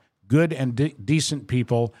staff. Good and decent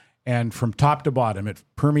people. And from top to bottom, it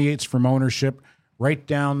permeates from ownership right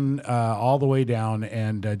down, all the way down,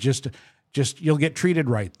 and just you'll get treated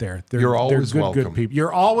right there. You're always good, welcome. Good people.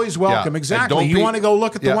 You're always welcome. Yeah. Exactly. And You don't want to go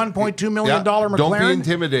look at the yeah. $1.2 million McLaren? Don't be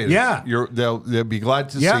intimidated. Yeah. They'll be glad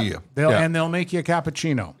to Yeah, see you. they'll make you a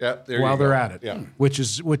cappuccino Yeah, there you while go. they're at it. Yeah.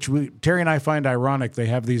 Terry and I find ironic. They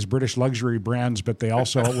have these British luxury brands, but they'll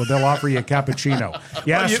offer you a cappuccino.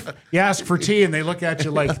 You ask for tea, and they look at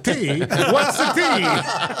you like, tea? What's the tea?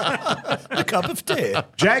 A cup of tea.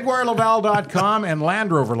 JaguarLaval.com and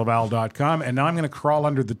LandRoverLaval.com, and now I'm going to crawl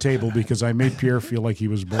under the table because I made Pierre feel like he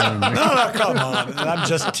was boring me. No, come on. I'm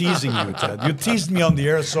just teasing you, Ted. You teased me on the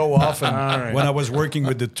air so often when I was working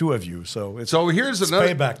with the two of you. So Here's it's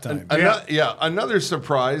another payback time. Another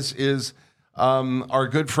surprise is our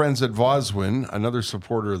good friends at Voswin, another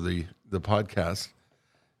supporter of the podcast.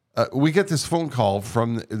 We get this phone call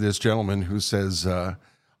from this gentleman who says,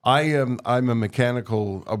 I'm a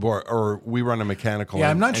mechanical, or we run a mechanical.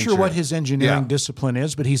 Yeah, I'm not sure what his engineering Yeah. discipline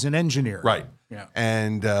is, but he's an engineer. Right. Yeah.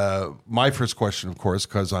 And my first question, of course,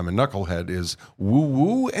 because I'm a knucklehead, is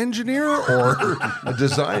woo-woo engineer or a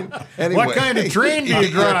design? Anyway. What kind of train do you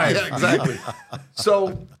drive? Yeah, exactly.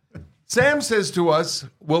 So Sam says to us,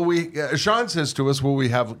 Sean says to us,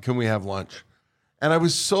 can we have lunch? And I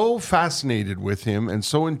was so fascinated with him and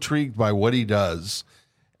so intrigued by what he does.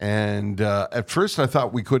 And at first I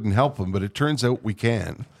thought we couldn't help him, but it turns out we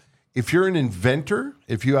can. If you're an inventor,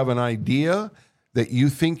 if you have an idea that you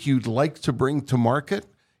think you'd like to bring to market,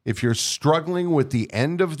 if you're struggling with the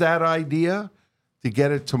end of that idea to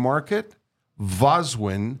get it to market,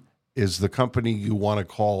 Voswin is the company you want to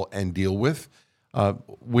call and deal with.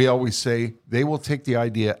 We always say they will take the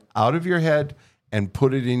idea out of your head and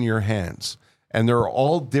put it in your hands. And there are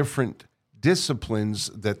all different disciplines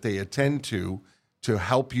that they attend to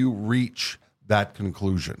help you reach that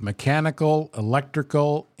conclusion. Mechanical,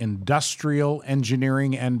 electrical, industrial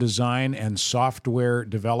engineering and design, and software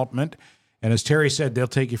development. And as Terry said, they'll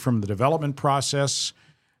take you from the development process,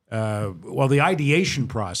 the ideation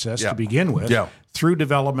process to begin with, through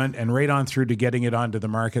development and right on through to getting it onto the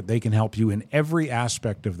market. They can help you in every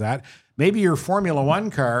aspect of that. Maybe your Formula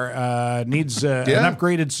One car needs an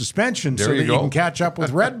upgraded suspension so that you can catch up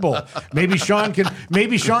with Red Bull. Maybe Sean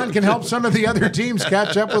can help some of the other teams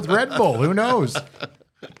catch up with Red Bull. Who knows?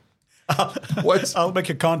 I'll make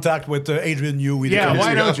a contact with Adrian Yu. Yeah,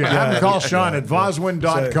 why don't you? Have him call Sean at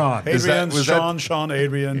Voswin.com. Adrian, Sean,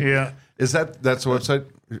 Adrian. Yeah. That's the website?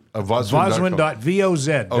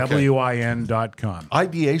 Voswin.vozwin.com.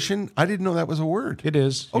 Ideation? I didn't know that was a word. It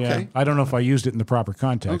is. Okay. Yeah. I don't know if I used it in the proper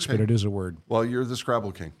context, Okay. but it is a word. Well, you're the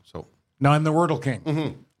Scrabble King, so. No, I'm the Wordle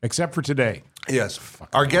King, except for today. Yes.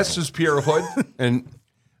 Our guest is Pierre Hood, and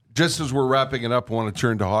just as we're wrapping it up, I want to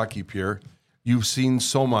turn to hockey, Pierre. You've seen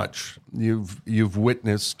so much. You've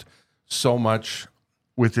witnessed so much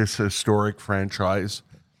with this historic franchise.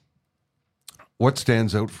 What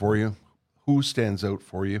stands out for you? Who stands out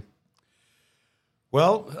for you?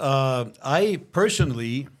 Well, I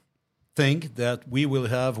personally think that we will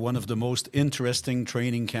have one of the most interesting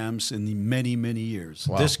training camps in many, many years.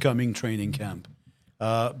 Wow. This coming training camp,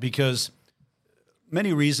 because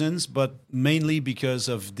many reasons, but mainly because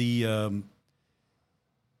of the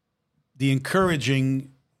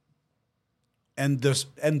encouraging and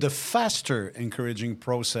the faster encouraging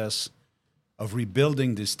process of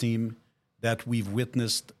rebuilding this team that we've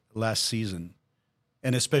witnessed last season,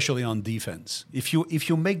 and especially on defense. If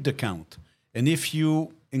you make the count, and if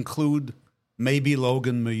you include maybe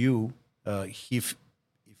Logan Mailloux, if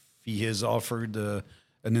he is offered an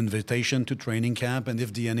invitation to training camp, and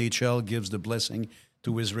if the NHL gives the blessing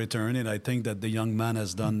to his return, and I think that the young man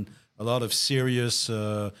has done a lot of serious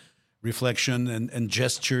reflection and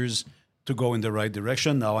gestures to go in the right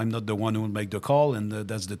direction. Now, I'm not the one who will make the call, and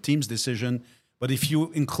that's the team's decision. But if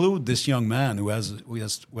you include this young man who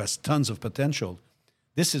has tons of potential,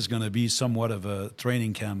 this is going to be somewhat of a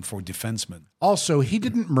training camp for defensemen. Also, he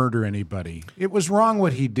didn't murder anybody. It was wrong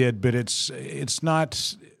what he did, but it's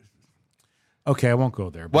not. Okay, I won't go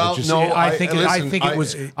there. But I think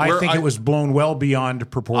it was blown well beyond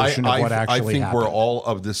proportion of what actually happened. I think we're all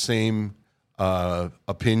of the same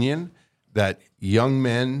opinion that young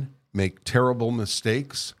men make terrible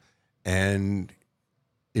mistakes, and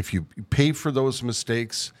if you pay for those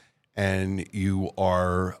mistakes and you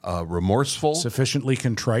are remorseful, sufficiently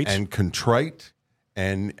contrite,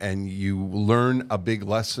 and you learn a big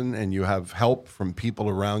lesson, and you have help from people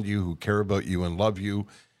around you who care about you and love you,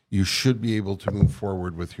 you should be able to move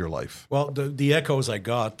forward with your life. Well, the echoes I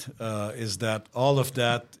got is that all of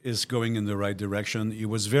that is going in the right direction. He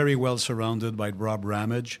was very well surrounded by Rob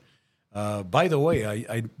Ramage. By the way,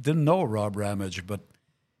 I didn't know Rob Ramage, but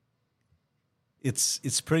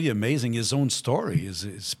it's pretty amazing. His own story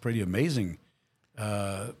is pretty amazing.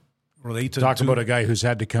 Related Talk to, about a guy who's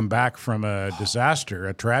had to come back from a disaster,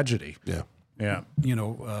 a tragedy. Yeah. You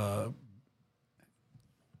know,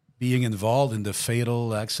 being involved in the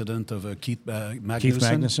fatal accident of Keith Magnuson. Keith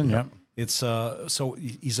Magnuson, yeah. It's so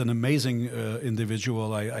he's an amazing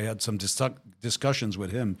individual. I had some discussions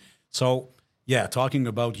with him. So yeah, talking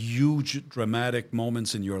about huge dramatic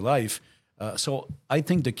moments in your life. So I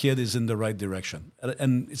think the kid is in the right direction,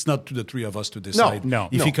 and it's not to the three of us to decide. No.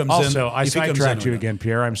 If he comes also, in, I sidetracked you again,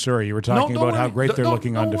 Pierre. I'm sorry. You were talking about how great they're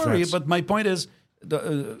looking on defense. Worry, but my point is,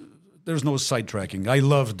 there's no sidetracking. I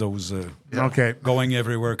love those going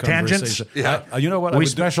everywhere conversations. Tangents? Yeah. You know what? We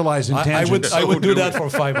specialize in tangents. I would do that for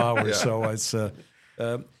 5 hours. Yeah. So it's,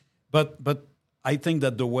 but I think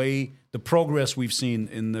that the progress we've seen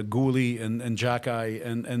in Gooley and Jacky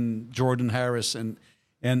and Jordan Harris and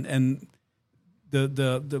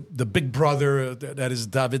the big brother that is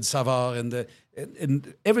David Savard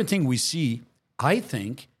and everything we see, I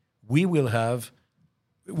think we will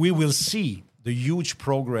see the huge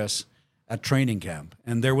progress at training camp,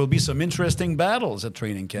 and there will be some interesting battles at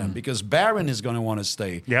training camp because Barron is going to want to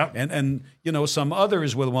stay, and you know some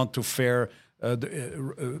others will want to fare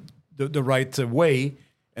the right way.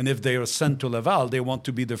 And if they are sent to Laval, they want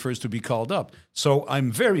to be the first to be called up. So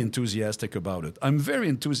I'm very enthusiastic about it. I'm very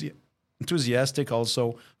enthusiastic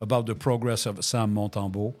also about the progress of Sam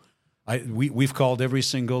Montembeault. We've called every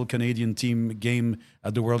single Canadian team game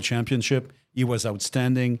at the World Championship. He was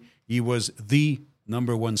outstanding. He was the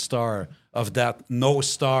number one star of that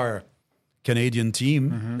no-star Canadian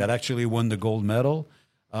team that actually won the gold medal.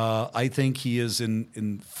 I think he is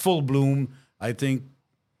in full bloom.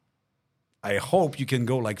 I hope you can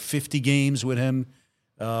go like 50 games with him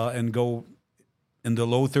and go in the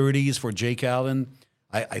low 30s for Jake Allen.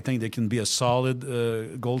 I think they can be a solid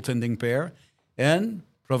goaltending pair. And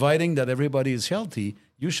providing that everybody is healthy,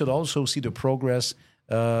 you should also see the progress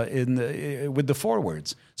with the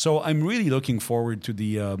forwards. So I'm really looking forward to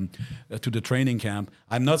the training camp.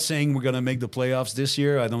 I'm not saying we're going to make the playoffs this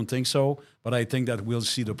year. I don't think so. But I think that we'll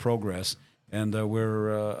see the progress. And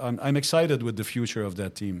I'm excited with the future of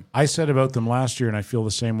that team. I said about them last year, and I feel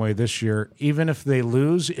the same way this year. Even if they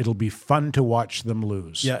lose, it'll be fun to watch them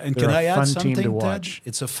lose. Yeah, and They're can I add fun something, team to Ted? watch.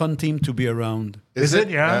 It's a fun team to be around. Is it?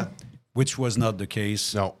 Yeah. Which was not the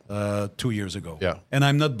case 2 years ago. Yeah. And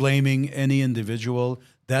I'm not blaming any individual.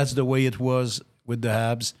 That's the way it was with the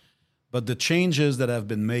Habs. But the changes that have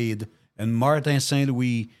been made, and Martin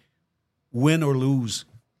Saint-Louis, win or lose,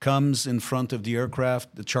 comes in front of the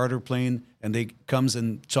aircraft, the charter plane, and they comes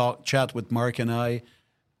and chat with Mark and I.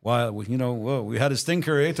 While we had a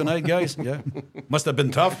stinker tonight, guys. Yeah, must have been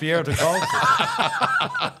tough, Pierre, to call.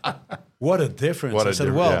 What a difference. What I a said,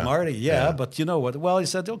 difference. well, Marty, but you know what? Well, he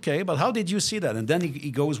said, okay, but how did you see that? And then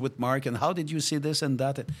he goes with Mark, and how did you see this and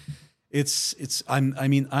that?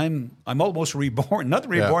 I'm almost reborn. Not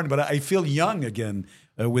reborn, but I feel young again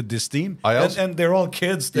with this team. And they're all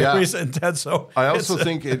kids. And Ted, so I also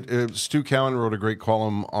think Stu Cowan wrote a great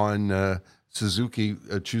column on Suzuki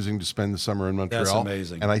choosing to spend the summer in Montreal. That's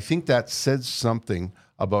amazing. And I think that says something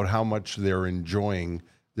about how much they're enjoying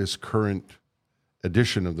this current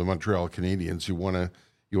edition of the Montreal Canadiens. You want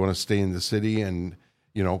to stay in the city, and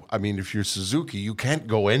if you're Suzuki, you can't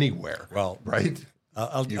go anywhere. Well, right?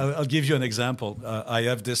 I'll give you an example. I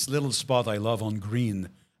have this little spot I love on Green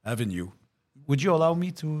Avenue. Would you allow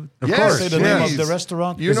me to say the name of the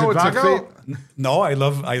restaurant? You know it's a No, I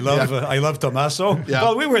love Tommaso. Yeah.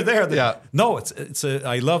 Well, we were there. Yeah. No,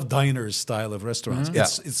 I love diners style of restaurants.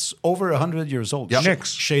 Mm-hmm. It's over 100 years old. Yep.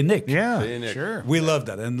 Nick's. Chez Nick. Yeah, Chez Nick. Sure. We love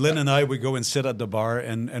that. And Lynn and I would go and sit at the bar,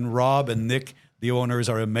 and Rob and Nick, the owners,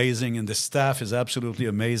 are amazing, and the staff is absolutely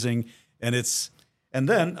amazing. And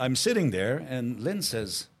then I'm sitting there, and Lynn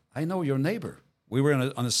says, I know your neighbor. We were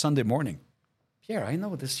on a Sunday morning. Pierre, I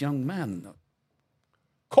know this young man.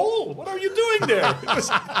 Cole, what are you doing there?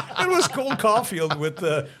 It was Cole Caulfield with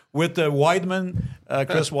Weidman,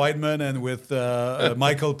 Chris Weidman, and with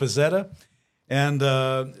Michael Pezzetta. And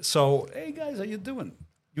so, hey guys, how you doing?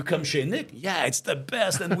 You come chez Nick? Yeah, it's the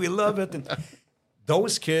best, and we love it. And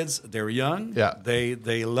those kids, they're young. Yeah.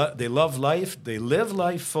 They love life. They live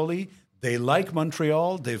life fully. They like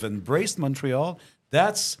Montreal. They've embraced Montreal.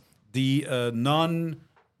 That's the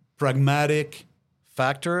non-pragmatic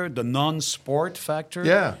factor, the non-sport factor.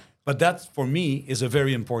 Yeah. But that, for me, is a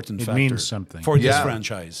very important factor. It means something. For this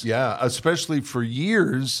franchise. Yeah, especially for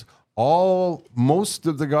years, most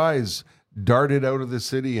of the guys darted out of the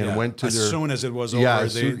city and went to as soon as it was over.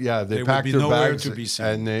 They packed would be their nowhere bags to be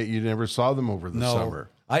seen. and you never saw them over the summer.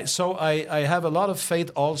 I have a lot of faith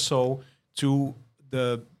also to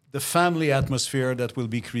the family atmosphere that will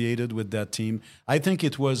be created with that team. I think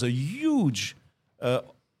it was a huge,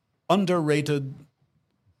 underrated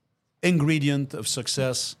ingredient of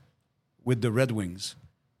success with the Red Wings.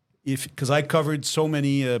 Because I covered so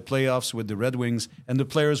many playoffs with the Red Wings, and the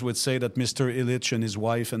players would say that Mr. Ilitch and his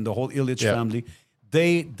wife and the whole Ilitch family,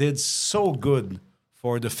 they did so good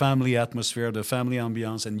for the family atmosphere, the family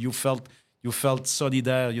ambiance, and you felt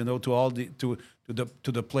solidaire, to all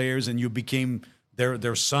to the players, and you became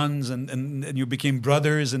their sons, and you became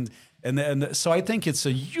brothers, and so I think it's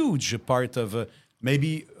a huge part of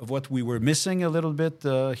maybe of what we were missing a little bit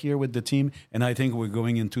here with the team, and I think we're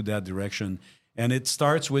going into that direction. And it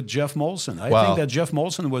starts with Jeff Molson. I think that Jeff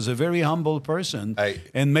Molson was a very humble person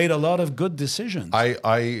and made a lot of good decisions.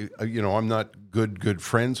 I'm not good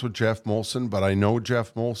friends with Jeff Molson, but I know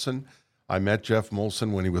Jeff Molson. I met Jeff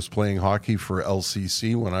Molson when he was playing hockey for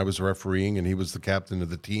LCC when I was refereeing, and he was the captain of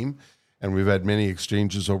the team. And we've had many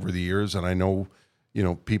exchanges over the years, and I know,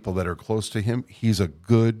 people that are close to him. He's a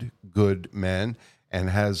good man and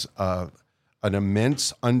has an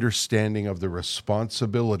immense understanding of the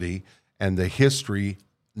responsibility and the history,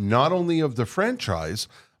 not only of the franchise,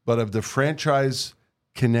 but of the franchise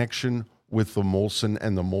connection with the Molson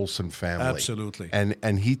and the Molson family. Absolutely.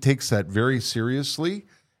 And he takes that very seriously,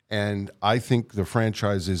 and I think the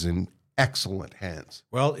franchise is in excellent hands.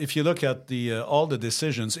 Well, if you look at all the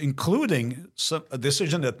decisions, including a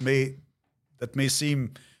decision that may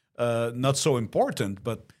seem not so important,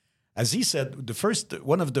 but as he said,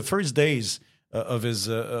 one of the first days of his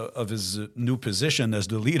new position as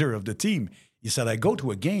the leader of the team, he said, I go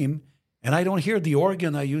to a game and I don't hear the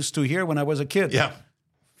organ I used to hear when I was a kid. Yeah.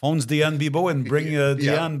 Phones Diane Bibeau and bring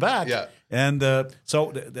Diane back. Yeah. And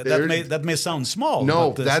so that may sound small.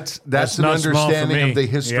 No, but that's an understanding of the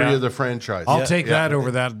history of the franchise. I'll take that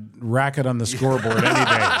over that racket on the scoreboard any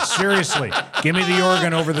day. Seriously. Give me the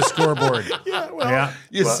organ over the scoreboard.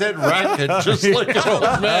 You said racket just like an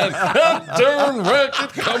old man. That darn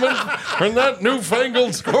racket coming from that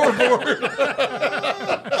newfangled scoreboard.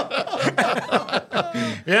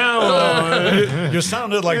 You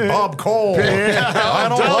sounded like Bob Cole. I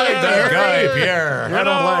don't like that guy, Pierre. I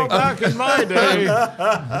don't like back in my day.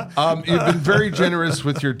 You've been very generous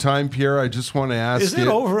with your time, Pierre. I just want to ask Is it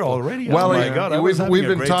over already? Well, oh my God, we've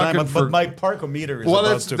been talking but my parkometer is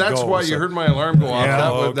about to go. That's why you heard my alarm go off.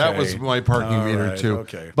 Yeah, that was my parking meter too.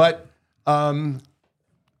 Okay. But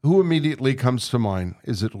who immediately comes to mind?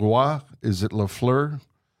 Is it Loire? Is it Lafleur?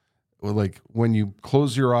 Like when you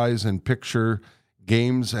close your eyes and picture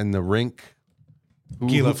games and the rink.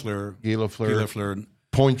 Guy Lafleur.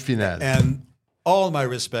 Point final. And all my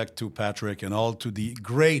respect to Patrick and all to the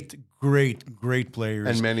great players.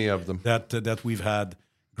 And many of them. That we've had.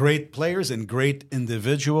 great players and great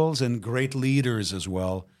individuals and great leaders as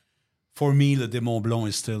well. For me, Le Démon Blond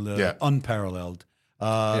is still unparalleled.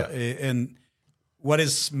 And what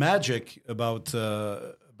is magic about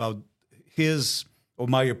his or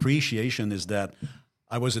my appreciation is that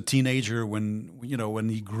I was a teenager when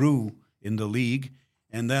he grew in the league,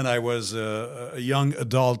 and then I was a young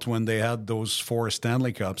adult when they had those 4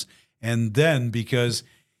 Stanley Cups, and then because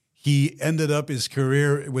he ended up his career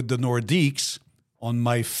with the Nordiques on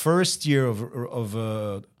my first year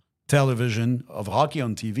of television, of hockey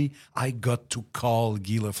on TV, I got to call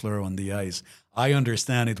Guy Lafleur on the ice. I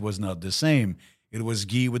understand it was not the same. It was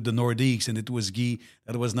Guy with the Nordiques, and it was Guy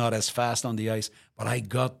that was not as fast on the ice. But I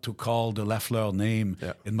got to call the Lafleur name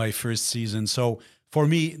in my first season. So for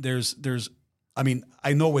me,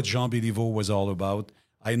 I know what Jean Béliveau was all about.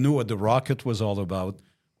 I knew what the Rocket was all about.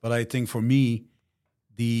 But I think for me,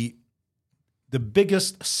 the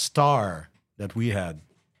biggest star that we had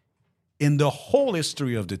in the whole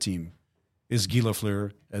history of the team is Guy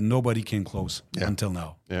Lafleur, and nobody came close until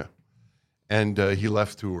now. Yeah. And he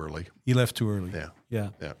left too early. He left too early. Yeah.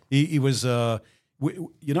 He was,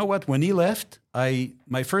 you know what? When he left,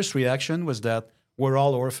 my first reaction was that we're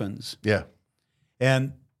all orphans. Yeah.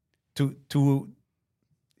 And to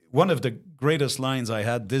one of the greatest lines I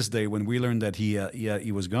had this day when we learned that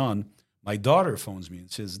he was gone, my daughter phones me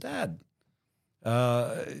and says, "Dad,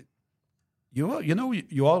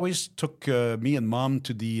 you always took me and Mom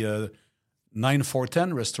to the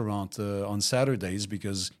 9-4-10 restaurant on Saturdays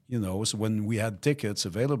because so when we had tickets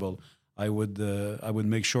available, I would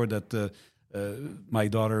make sure that my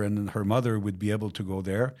daughter and her mother would be able to go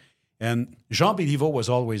there." And Jean Béliveau was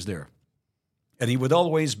always there, and he would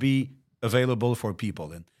always be available for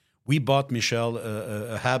people. And we bought Michelle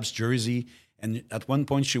a Habs jersey. And at one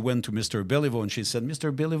point, she went to Mr. Béliveau and she said,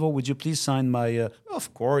 "Mr. Béliveau, would you please sign my..."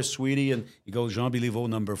 "Of course, sweetie." And he goes, "Jean Béliveau,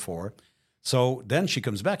 number 4. So then she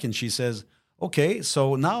comes back and she says, "Okay,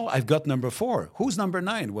 so now I've got number 4. Who's number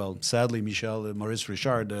 9? Well, sadly, Maurice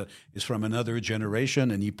Richard is from another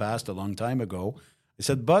generation and he passed a long time ago. I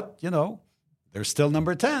said, "But, there's still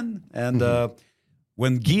number 10. And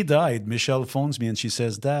when Guy died, Michelle phones me and she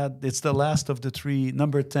says, "Dad, it's the last of the 3.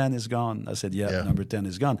 Number 10 is gone." I said, yeah, number 10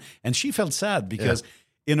 is gone. And she felt sad because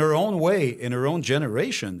in her own way, in her own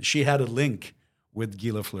generation, she had a link with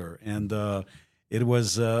Guy Lafleur. And it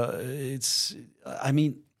was,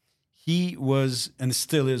 he was and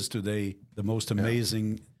still is today the most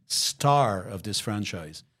amazing star of this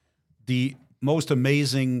franchise. The most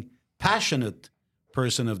amazing, passionate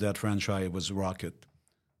person of that franchise was Rocket.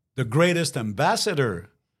 The greatest ambassador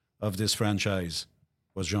of this franchise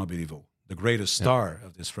was Jean Béliveau. The greatest star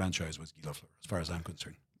of this franchise was Guy Lafleur, as far as I'm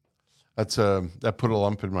concerned. That put a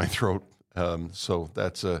lump in my throat. So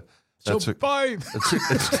it's a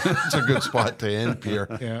good spot to end, Pierre.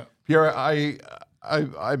 Yeah. Pierre,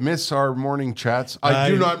 I miss our morning chats. I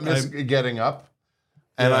do not miss getting up.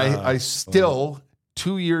 And I still,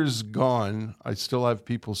 2 years gone, I still have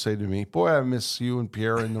people say to me, "Boy, I miss you and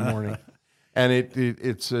Pierre in the morning." And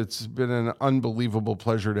it's been an unbelievable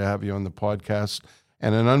pleasure to have you on the podcast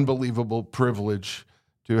and an unbelievable privilege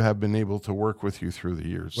to have been able to work with you through the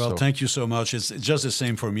years. Well, thank you so much. It's just the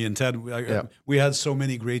same for me and Ted. We had so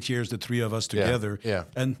many great years, the 3 of us together. Yeah.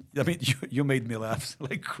 And you made me laugh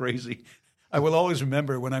like crazy. I will always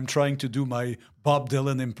remember when I'm trying to do my Bob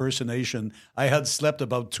Dylan impersonation, I had slept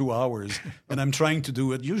about 2 hours and I'm trying to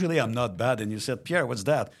do it. Usually I'm not bad. And you said, "Pierre, what's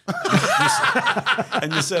that?"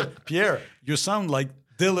 And you said, "Pierre, you sound like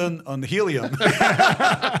Dylan on helium."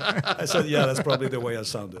 I said, "Yeah, that's probably the way I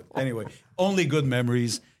sounded." Anyway, only good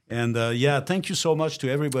memories. And thank you so much to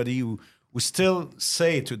everybody who still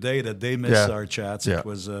say today that they miss our chats. Yeah.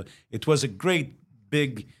 It was a great,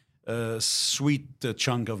 big, sweet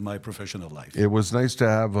chunk of my professional life. It was nice to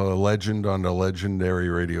have a legend on a legendary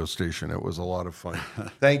radio station. It was a lot of fun.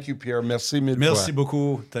 Thank you, Pierre. Merci mille fois. Merci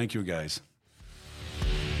beaucoup. Thank you, guys.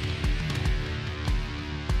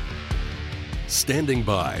 Standing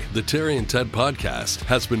by, the Terry and Ted podcast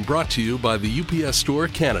has been brought to you by the UPS Store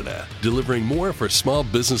Canada, delivering more for small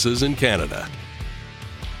businesses in Canada.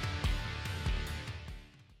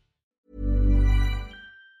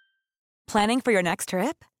 Planning for your next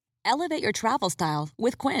trip? Elevate your travel style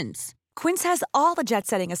with Quince. Quince has all the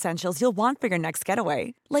jet-setting essentials you'll want for your next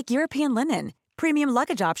getaway, like European linen, premium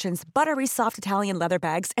luggage options, buttery soft Italian leather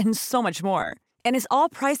bags, and so much more. And is all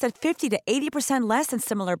priced at 50 to 80% less than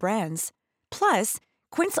similar brands. Plus,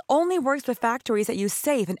 Quince only works with factories that use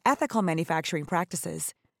safe and ethical manufacturing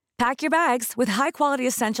practices. Pack your bags with high-quality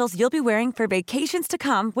essentials you'll be wearing for vacations to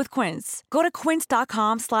come with Quince. Go to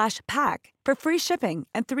quince.com/pack for free shipping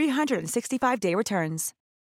and 365-day returns.